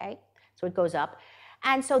 okay? So it goes up.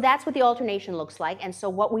 And so that's what the alternation looks like. And so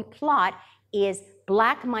what we plot is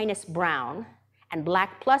black minus brown and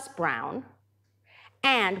black plus brown.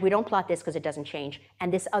 And we don't plot this because it doesn't change.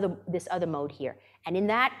 And this other mode here. And in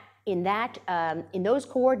those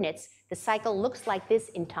coordinates, the cycle looks like this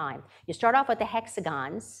in time. You start off with the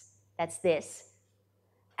hexagons. That's this.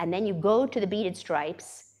 And then you go to the beaded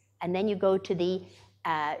stripes. And then you go to the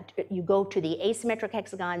asymmetric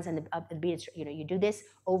hexagons and the beaded. You do this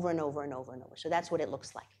over and over and over and over. So that's what it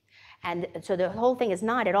looks like. And so the whole thing is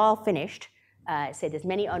not at all finished. Say there's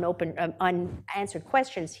many unanswered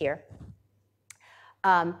questions here.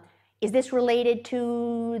 Is this related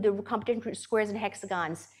to the competition squares and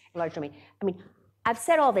hexagons in large domain? I mean, I've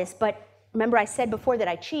said all this, but remember I said before that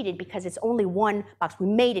I cheated because it's only one box. We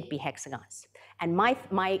made it be hexagons. And my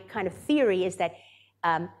kind of theory is that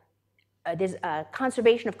there's a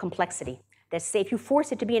conservation of complexity. That's say if you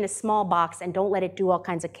force it to be in a small box and don't let it do all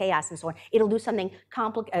kinds of chaos and so on, it'll do something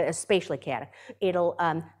spatially chaotic. It'll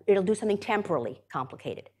do something temporally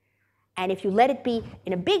complicated. And if you let it be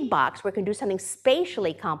in a big box where it can do something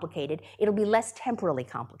spatially complicated, it'll be less temporally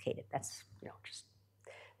complicated. That's, just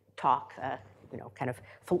talk, kind of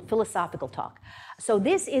philosophical talk. So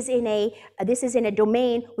this is in a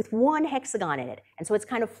domain with one hexagon in it, and so it's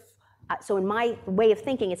kind of so in my way of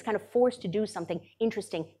thinking, it's kind of forced to do something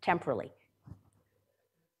interesting temporally. Is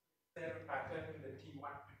there a pattern in the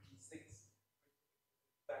T1 to T6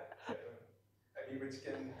 that which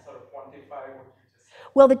can sort of quantify what you just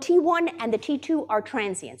said? Well, the T1 and the T2 are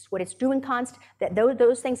transients. What it's doing constant,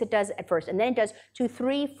 those things it does at first, and then it does 2,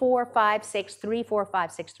 3, 4, 5, 6, 3, 4,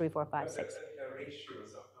 5, 6, 3, 4, 5, 6. The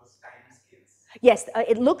ratios of those time scales. Yes,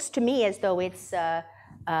 it looks to me as though it's.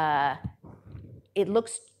 It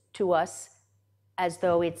looks to us as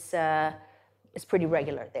though it's pretty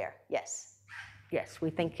regular there. Yes, yes, we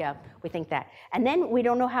think that, and then we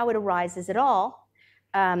don't know how it arises at all.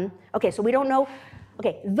 Okay, so we don't know.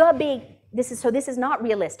 Okay, this is not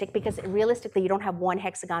realistic, because realistically you don't have one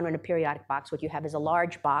hexagon in a periodic box. What you have is a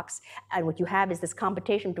large box, and what you have is this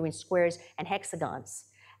competition between squares and hexagons,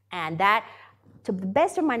 and that, to the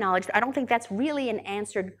best of my knowledge, I don't think that's really an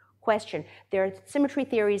answered question. There are symmetry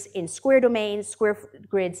theories in square domains, square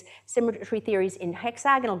grids, symmetry theories in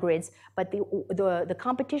hexagonal grids, but the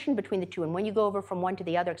competition between the two, and when you go over from one to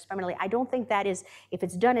the other experimentally, I don't think that is, if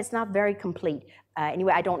it's done, it's not very complete.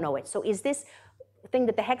 Anyway, I don't know it. So is this thing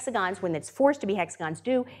that the hexagons, when it's forced to be hexagons,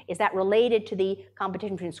 do, is that related to the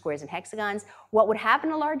competition between squares and hexagons? What would happen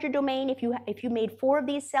in a larger domain if you made 4 of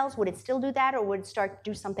these cells? Would it still do that, or would it start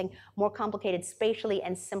to do something more complicated spatially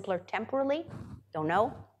and simpler temporally? Don't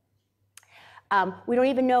know. We don't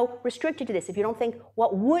even know, restricted to this, if you don't think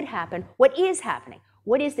what would happen, what is happening?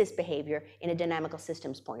 What is this behavior in a dynamical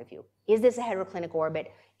systems point of view? Is this a heteroclinic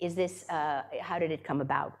orbit? Is this, how did it come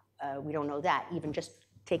about? We don't know that, even just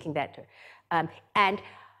taking that to, and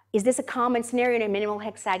is this a common scenario in a minimal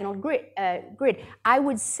hexagonal grid? I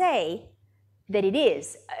would say that it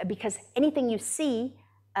is, because anything you see,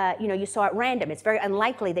 you saw at random. It's very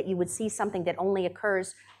unlikely that you would see something that only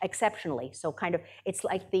occurs exceptionally. So kind of, it's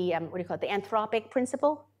like the, what do you call it, the anthropic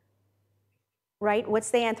principle, right? What's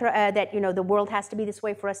the that, the world has to be this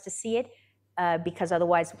way for us to see it, because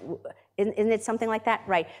otherwise, isn't it something like that?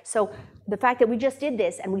 Right. So the fact that we just did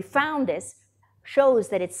this and we found this shows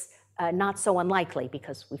that it's not so unlikely,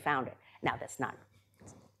 because we found it. Now, that's not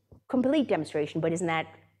complete demonstration, but isn't that,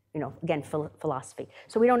 again, philosophy.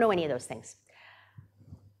 So we don't know any of those things.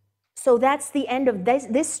 So that's the end of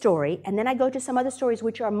this story, and then I go to some other stories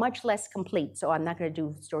which are much less complete. So I'm not going to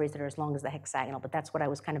do stories that are as long as the hexagonal, but that's what I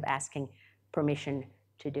was kind of asking permission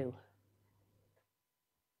to do.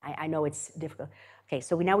 I know it's difficult. Okay,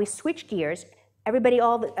 so now we switch gears. Everybody,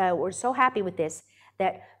 we're so happy with this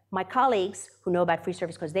that my colleagues who know about free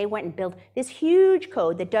surface codes, they went and built this huge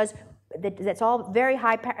code that's all very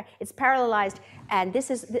high, it's parallelized, and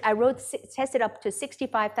this is, tested up to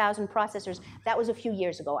 65,000 processors. That was a few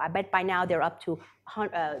years ago. I bet by now they're up to,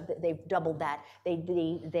 they've doubled that.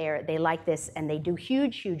 They like this, and they do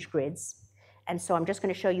huge grids. And so I'm just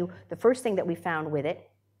going to show you the first thing that we found with it.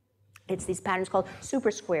 It's these patterns called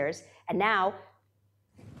supersquares, and now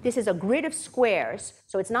this is a grid of squares,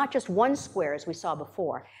 so it's not just one square as we saw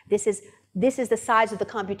before. This is the size of the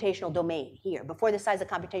computational domain here. Before the size of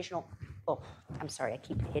the computational, oh, I'm sorry, I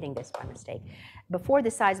keep hitting this by mistake. Before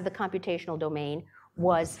the size of the computational domain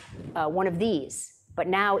was one of these, but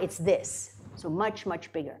now it's this, so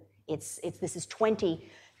much bigger. This is 20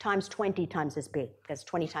 times 20 times as big. That's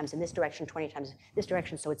 20 times in this direction, 20 times in this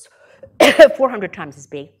direction, so it's 400 times as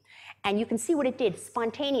big. And you can see what it did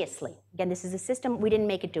spontaneously. Again, this is a system, we didn't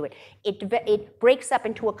make it do it. It breaks up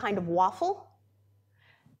into a kind of waffle.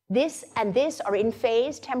 This and this are in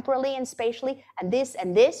phase temporally and spatially, and this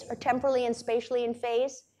are temporally and spatially in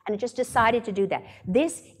phase, and it just decided to do that.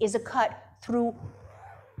 This is a cut through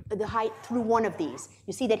the height, through one of these.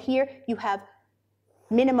 You see that here you have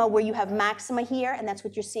minima where you have maxima here, and that's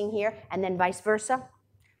what you're seeing here, and then vice versa.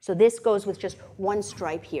 So this goes with just one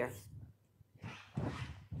stripe here.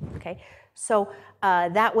 Okay, so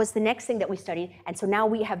that was the next thing that we studied, and so now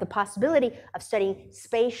we have the possibility of studying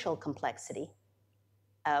spatial complexity,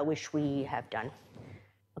 which we have done.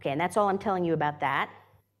 Okay, and that's all I'm telling you about that.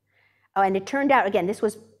 Oh, and it turned out, again,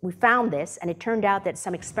 we found this, and it turned out that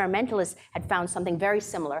some experimentalists had found something very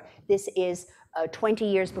similar. This is 20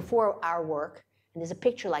 years before our work, and there's a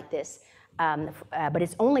picture like this, but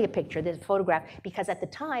it's only a picture, there's a photograph, because at the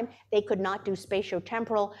time, they could not do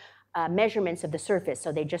spatiotemporal measurements of the surface.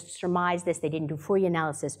 So they just surmised this. They didn't do Fourier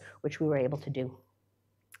analysis, which we were able to do.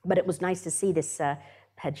 But it was nice to see this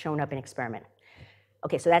had shown up in experiment.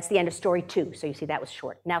 Okay, so that's the end of story 2. So you see that was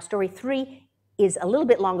short. Now story 3 is a little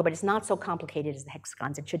bit longer, but it's not so complicated as the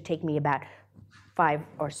hexagons. It should take me about 5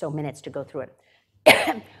 or so minutes to go through it.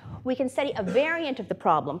 We can study a variant of the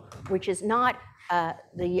problem, which is not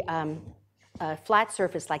flat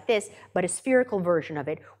surface like this, but a spherical version of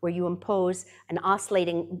it, where you impose an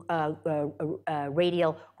oscillating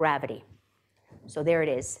radial gravity. So there it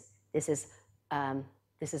is. This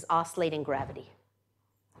is oscillating gravity.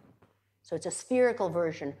 So it's a spherical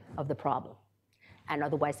version of the problem. And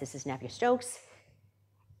otherwise, this is Navier-Stokes.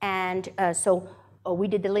 And we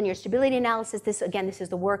did the linear stability analysis. This is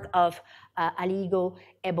the work of Aligo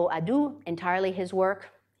Ebo-Adu, entirely his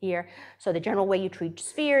work here. So the general way you treat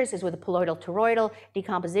spheres is with a colloidal toroidal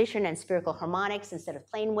decomposition and spherical harmonics instead of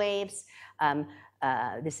plane waves.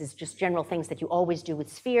 This is just general things that you always do with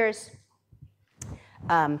spheres.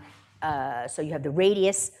 So you have the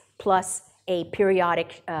radius plus a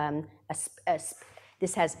periodic,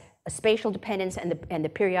 this has a spatial dependence, and the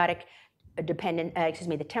periodic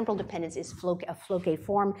the temporal dependence is a Floquet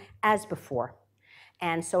form as before.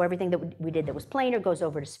 And so everything that we did that was planar goes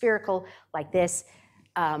over to spherical like this.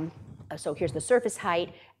 So here's the surface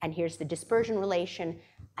height, and here's the dispersion relation.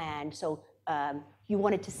 And so who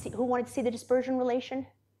wanted to see the dispersion relation?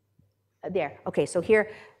 There. Okay, so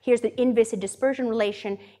here's the inviscid dispersion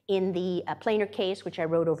relation in the planar case, which I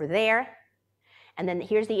wrote over there. And then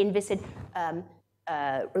here's the inviscid,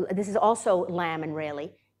 this is also Lamb and Rayleigh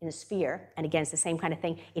in the sphere. And again, it's the same kind of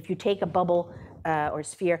thing. If you take a bubble or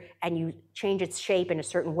sphere and you change its shape in a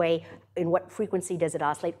certain way, in what frequency does it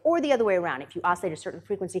oscillate? Or the other way around, if you oscillate a certain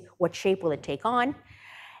frequency, what shape will it take on?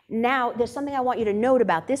 Now, there's something I want you to note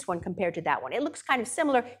about this one compared to that one. It looks kind of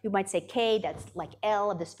similar. You might say K, that's like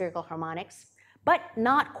L of the spherical harmonics, but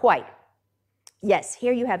not quite. Yes,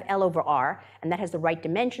 here you have L over R, and that has the right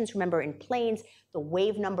dimensions. Remember, in planes, the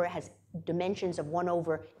wave number has dimensions of 1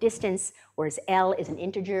 over distance, whereas L is an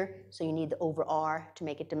integer, so you need the over R to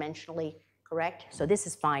make it dimensionally correct. So this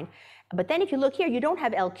is fine. But then if you look here, you don't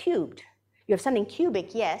have L cubed. You have something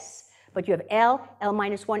cubic, yes, but you have L, L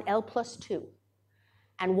minus 1, L plus 2.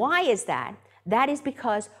 And why is that? That is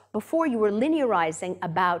because before you were linearizing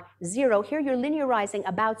about 0, here you're linearizing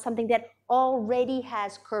about something that already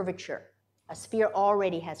has curvature. A sphere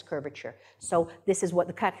already has curvature. So this is what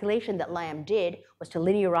the calculation that Lamb did, was to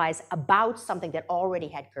linearize about something that already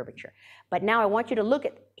had curvature. But now I want you to look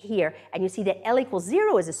at here, and you see that L equals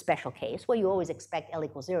 0 is a special case. Well, you always expect L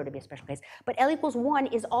equals 0 to be a special case. But L equals 1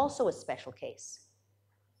 is also a special case.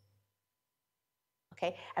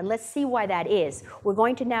 Okay, and let's see why that is. We're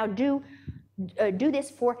going to now do this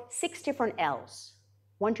for 6 different L's.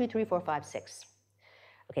 1, 2, 3, 4, 5, 6.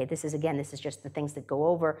 Okay, this is just the things that go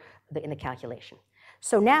over in the calculation.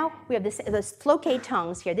 So now we have this Floquet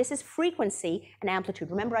tongues here. This is frequency and amplitude.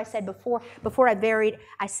 Remember I said before I varied,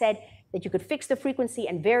 I said that you could fix the frequency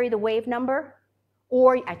and vary the wave number,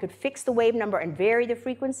 or I could fix the wave number and vary the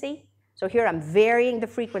frequency. So here I'm varying the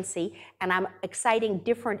frequency, and I'm exciting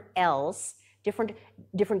different L's, different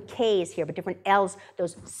K's here, but different L's,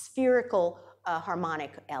 those spherical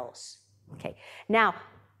harmonic L's. Okay, now,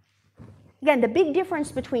 again, the big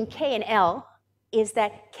difference between K and L is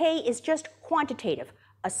that K is just quantitative.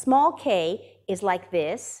 A small k is like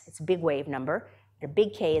this, it's a big wave number, and a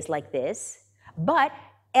big K is like this, but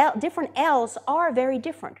different L's are very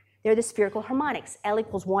different. They're the spherical harmonics. L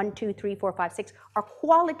equals 1, 2, 3, 4, 5, 6 are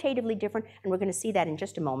qualitatively different, and we're going to see that in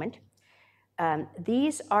just a moment.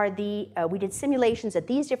 These are we did simulations at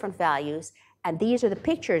these different values, and these are the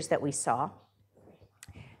pictures that we saw.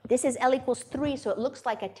 This is L equals 3, so it looks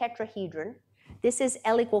like a tetrahedron. This is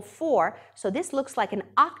L equal 4, so this looks like an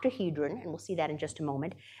octahedron, and we'll see that in just a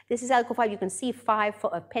moment. This is L equal 5, you can see 5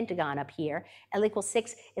 a pentagon up here. L equals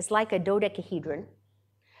 6 is like a dodecahedron.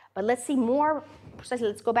 But let's see more precisely,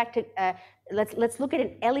 let's go back to, let's look at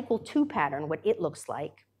an L equal 2 pattern, what it looks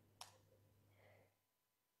like.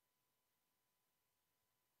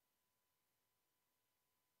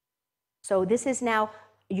 So this is now,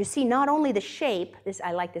 you see not only the shape,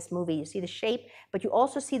 I like this movie, you see the shape, but you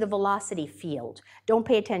also see the velocity field. Don't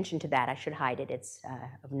pay attention to that, I should hide it, it's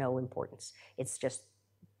of no importance. It's just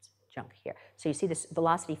junk here. So you see this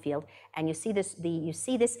velocity field, and you see this,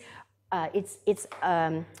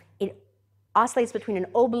 it oscillates between an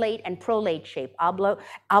oblate and prolate shape.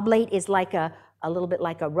 Oblate is like a little bit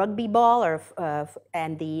like a rugby ball,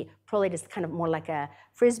 and the prolate is kind of more like a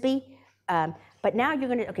frisbee. But now you're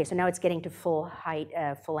going to, okay, so now it's getting to full height,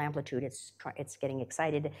 full amplitude. It's getting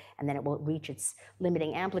excited, and then it will reach its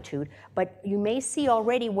limiting amplitude. But you may see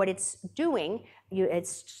already what it's doing. It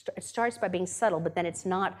starts by being subtle, but then it's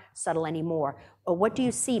not subtle anymore. What do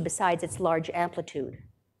you see besides its large amplitude?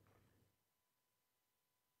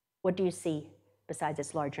 What do you see besides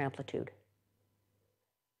its large amplitude?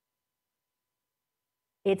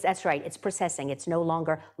 That's right, it's processing. It's no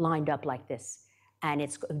longer lined up like this. And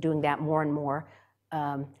it's doing that more and more.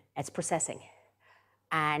 It's processing.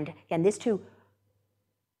 And this too,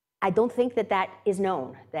 I don't think that is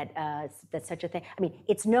known, that's such a thing. I mean,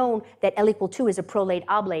 it's known that L = 2 is a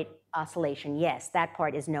prolate-oblate oscillation. Yes, that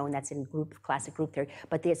part is known. That's in classic group theory.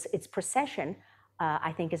 But its precession,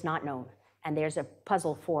 I think, is not known. And there's a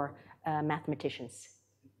puzzle for mathematicians.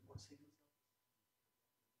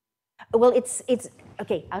 Well, it's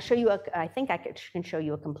okay. I'll show you. I think I can show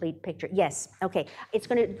you a complete picture. Yes. Okay.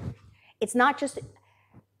 It's not just.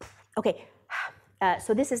 Okay.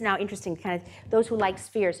 So this is now interesting. Kind of those who like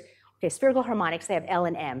spheres. Okay, spherical harmonics. They have L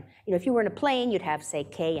and M. You know, if you were in a plane, you'd have say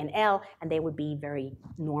K and L, and they would be very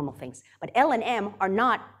normal things. But L and M are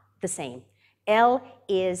not the same. L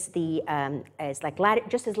is like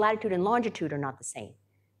just as latitude and longitude are not the same,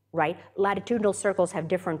 right? Latitudinal circles have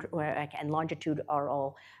different, and longitude are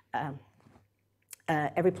all.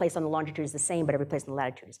 Every place on the longitude is the same, but every place on the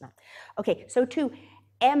latitude is not. Okay, so too,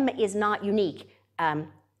 M is not unique.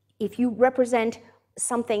 If you represent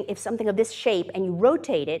something, if something of this shape, and you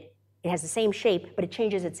rotate it, it has the same shape, but it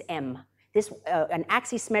changes its M. This an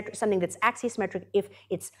axisymmetric, something that's axisymmetric if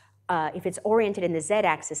it's oriented in the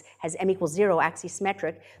z-axis, has M = 0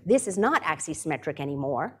 axisymmetric. This is not axisymmetric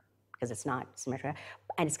anymore because it's not symmetric,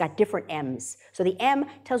 and it's got different M's. So the M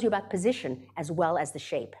tells you about position as well as the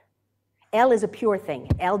shape. L is a pure thing.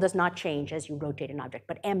 L does not change as you rotate an object,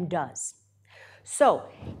 but M does. So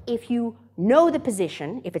if you know the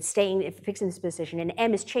position, if it's fixed in this position, and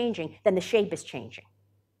M is changing, then the shape is changing.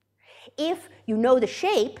 If you know the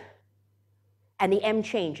shape and the M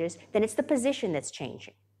changes, then it's the position that's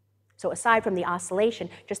changing. So aside from the oscillation,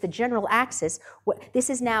 just the general axis, this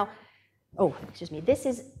is now, this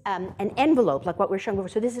is an envelope, like what we're showing before.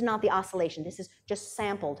 So this is not the oscillation. This is just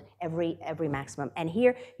sampled every maximum. And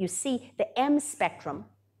here you see the M spectrum,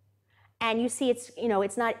 and you see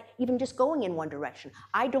it's not even just going in one direction.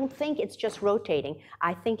 I don't think it's just rotating.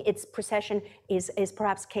 I think its precession is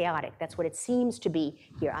perhaps chaotic. That's what it seems to be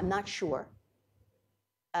here. I'm not sure.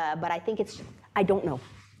 But I think I don't know.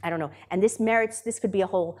 And this could be a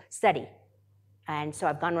whole study. And so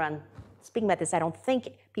I've gone around speaking about this. I don't think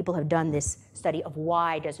people have done this study of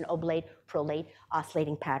why does an oblate, prolate,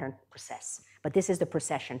 oscillating pattern precess. But this is the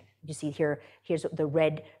precession. You see here's the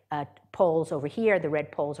red poles over here, the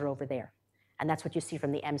red poles are over there. And that's what you see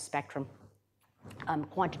from the M spectrum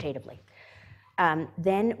quantitatively.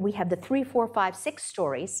 Then we have the 3, 4, 5, 6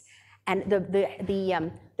 stories. And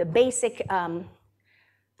the basic,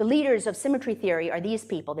 the leaders of symmetry theory are these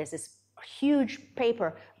people. There's this huge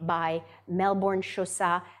paper by Melbourne,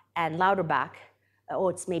 Chaussat, and Lauterbach.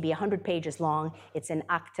 It's maybe 100 pages long. It's in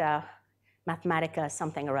Acta Mathematica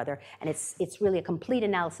something or other. And it's really a complete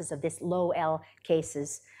analysis of this low L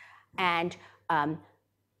cases. And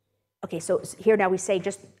okay, so here now we say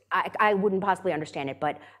I wouldn't possibly understand it,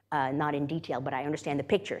 but not in detail, but I understand the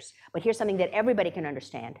pictures. But here's something that everybody can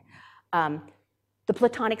understand. The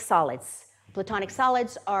Platonic solids. Platonic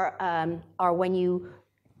solids are when you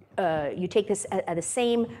take this the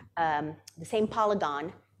same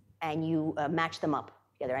polygon and you match them up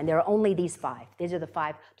together. And there are only these 5. These are the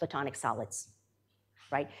 5 Platonic solids,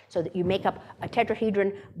 right? So that you make up a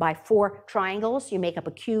tetrahedron by 4 triangles. You make up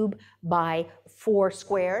a cube by 4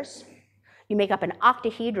 squares. You make up an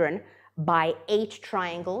octahedron by 8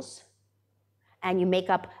 triangles. And you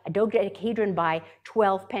make up a dodecahedron by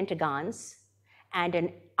 12 pentagons. And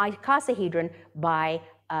an icosahedron by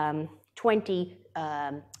 20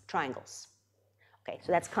 triangles. Okay,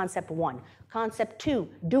 so that's concept 1. Concept 2,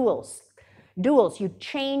 duals. Duals, you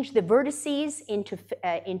change the vertices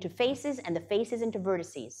into faces and the faces into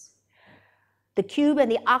vertices. The cube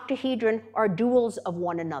and the octahedron are duals of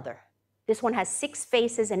one another. This one has 6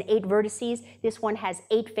 faces and 8 vertices. This one has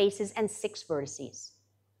 8 faces and 6 vertices.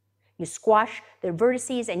 You squash the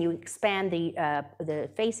vertices and you expand the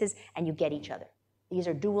faces and you get each other. These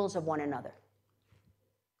are duals of one another.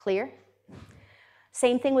 Clear?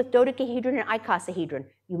 Same thing with dodecahedron and icosahedron.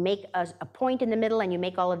 You make a point in the middle and you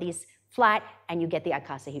make all of these flat and you get the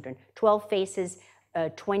icosahedron. 12 faces,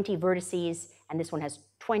 20 vertices, and this one has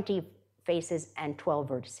 20 faces and 12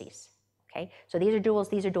 vertices. Okay, so these are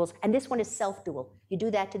duals, and this one is self-dual. You do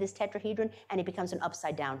that to this tetrahedron and it becomes an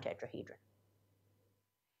upside down tetrahedron.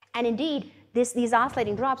 And indeed, these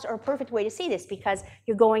oscillating drops are a perfect way to see this because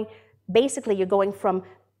you're going, basically you're going from,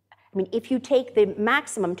 I mean, if you take the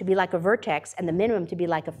maximum to be like a vertex and the minimum to be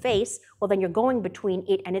like a face, well then you're going between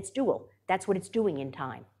it and its dual. That's what it's doing in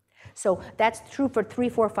time. So that's true for 3,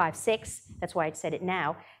 4, 5, 6. That's why I said it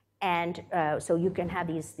now. And so you can have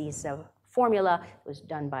these formula. It was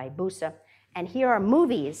done by Busa. And here are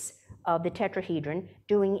movies of the tetrahedron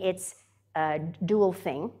doing its dual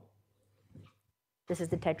thing. This is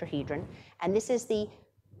the tetrahedron. And this is the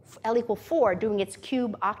L equal 4 doing its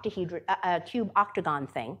cube octagon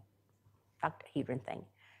thing. Octahedron thing.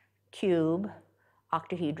 Cube,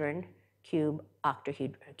 octahedron, cube,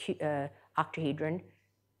 octahedron,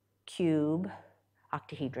 cube,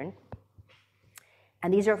 octahedron.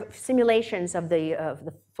 And these are simulations of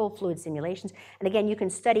the full fluid simulations. And again, you can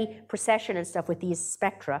study precession and stuff with these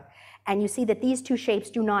spectra. And you see that these two shapes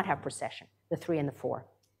do not have precession, the 3 and the 4.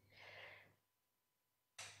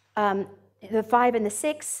 The 5 and the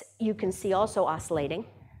 6, you can see also oscillating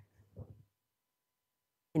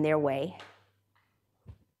in their way.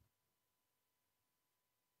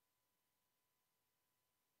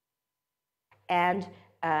 And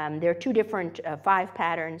there are two different 5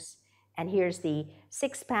 patterns. And here's the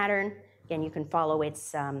 6 pattern. Again, you can follow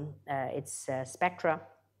its spectra.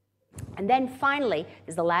 And then finally,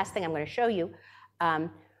 is the last thing I'm going to show you.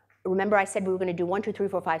 Remember I said we were going to do 1, 2, 3,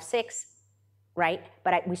 4, 5, 6, right?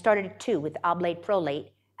 But we started at 2 with oblate,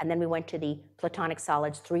 prolate, and then we went to the Platonic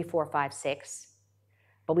solids 3, 4, 5, 6.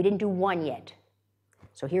 But we didn't do 1 yet.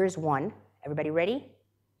 So here's 1. Everybody ready?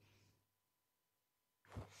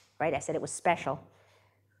 Right, I said it was special.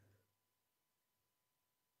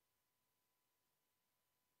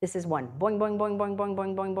 This is 1. Boing, boing, boing, boing, boing,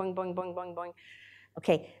 boing, boing, boing, boing, boing, boing, boing.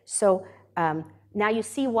 Okay, so now you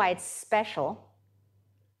see why it's special.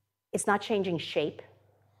 It's not changing shape.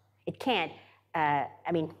 It can't.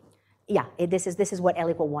 I mean, yeah, this is what L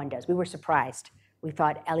equal 1 does. We were surprised. We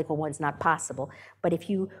thought L equal 1 is not possible. But if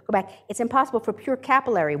you go back, it's impossible for pure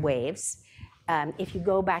capillary waves. If you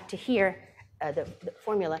go back to here, the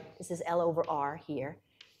formula, this is L over R here.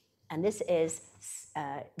 And this is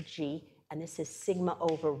G. And this is sigma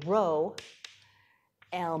over rho,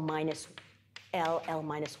 L minus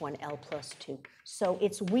 1, L plus 2. So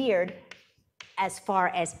it's weird as far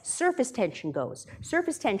as surface tension goes.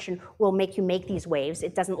 Surface tension will make you make these waves.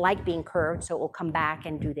 It doesn't like being curved, so it will come back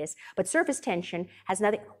and do this. But surface tension has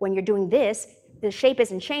nothing, when you're doing this, the shape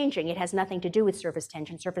isn't changing. It has nothing to do with surface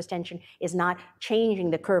tension. Surface tension is not changing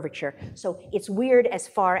the curvature. So it's weird as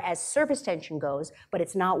far as surface tension goes, but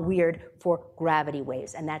it's not weird for gravity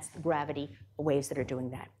waves, and that's the gravity waves that are doing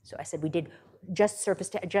that. So I said we did just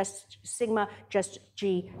just sigma, just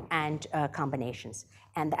G, and combinations.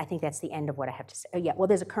 And I think that's the end of what I have to say. Oh, yeah, well,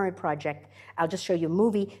 there's a current project. I'll just show you a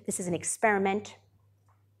movie. This is an experiment,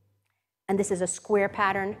 and this is a square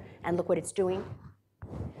pattern, and look what it's doing.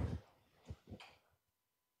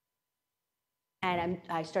 And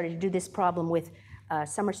I started to do this problem with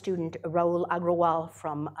summer student Rahul Agrawal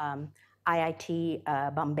from IIT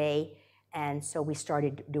Bombay, and so we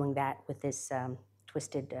started doing that with this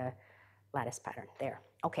twisted lattice pattern there.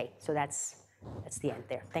 Okay, so that's the end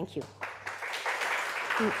there. Thank you.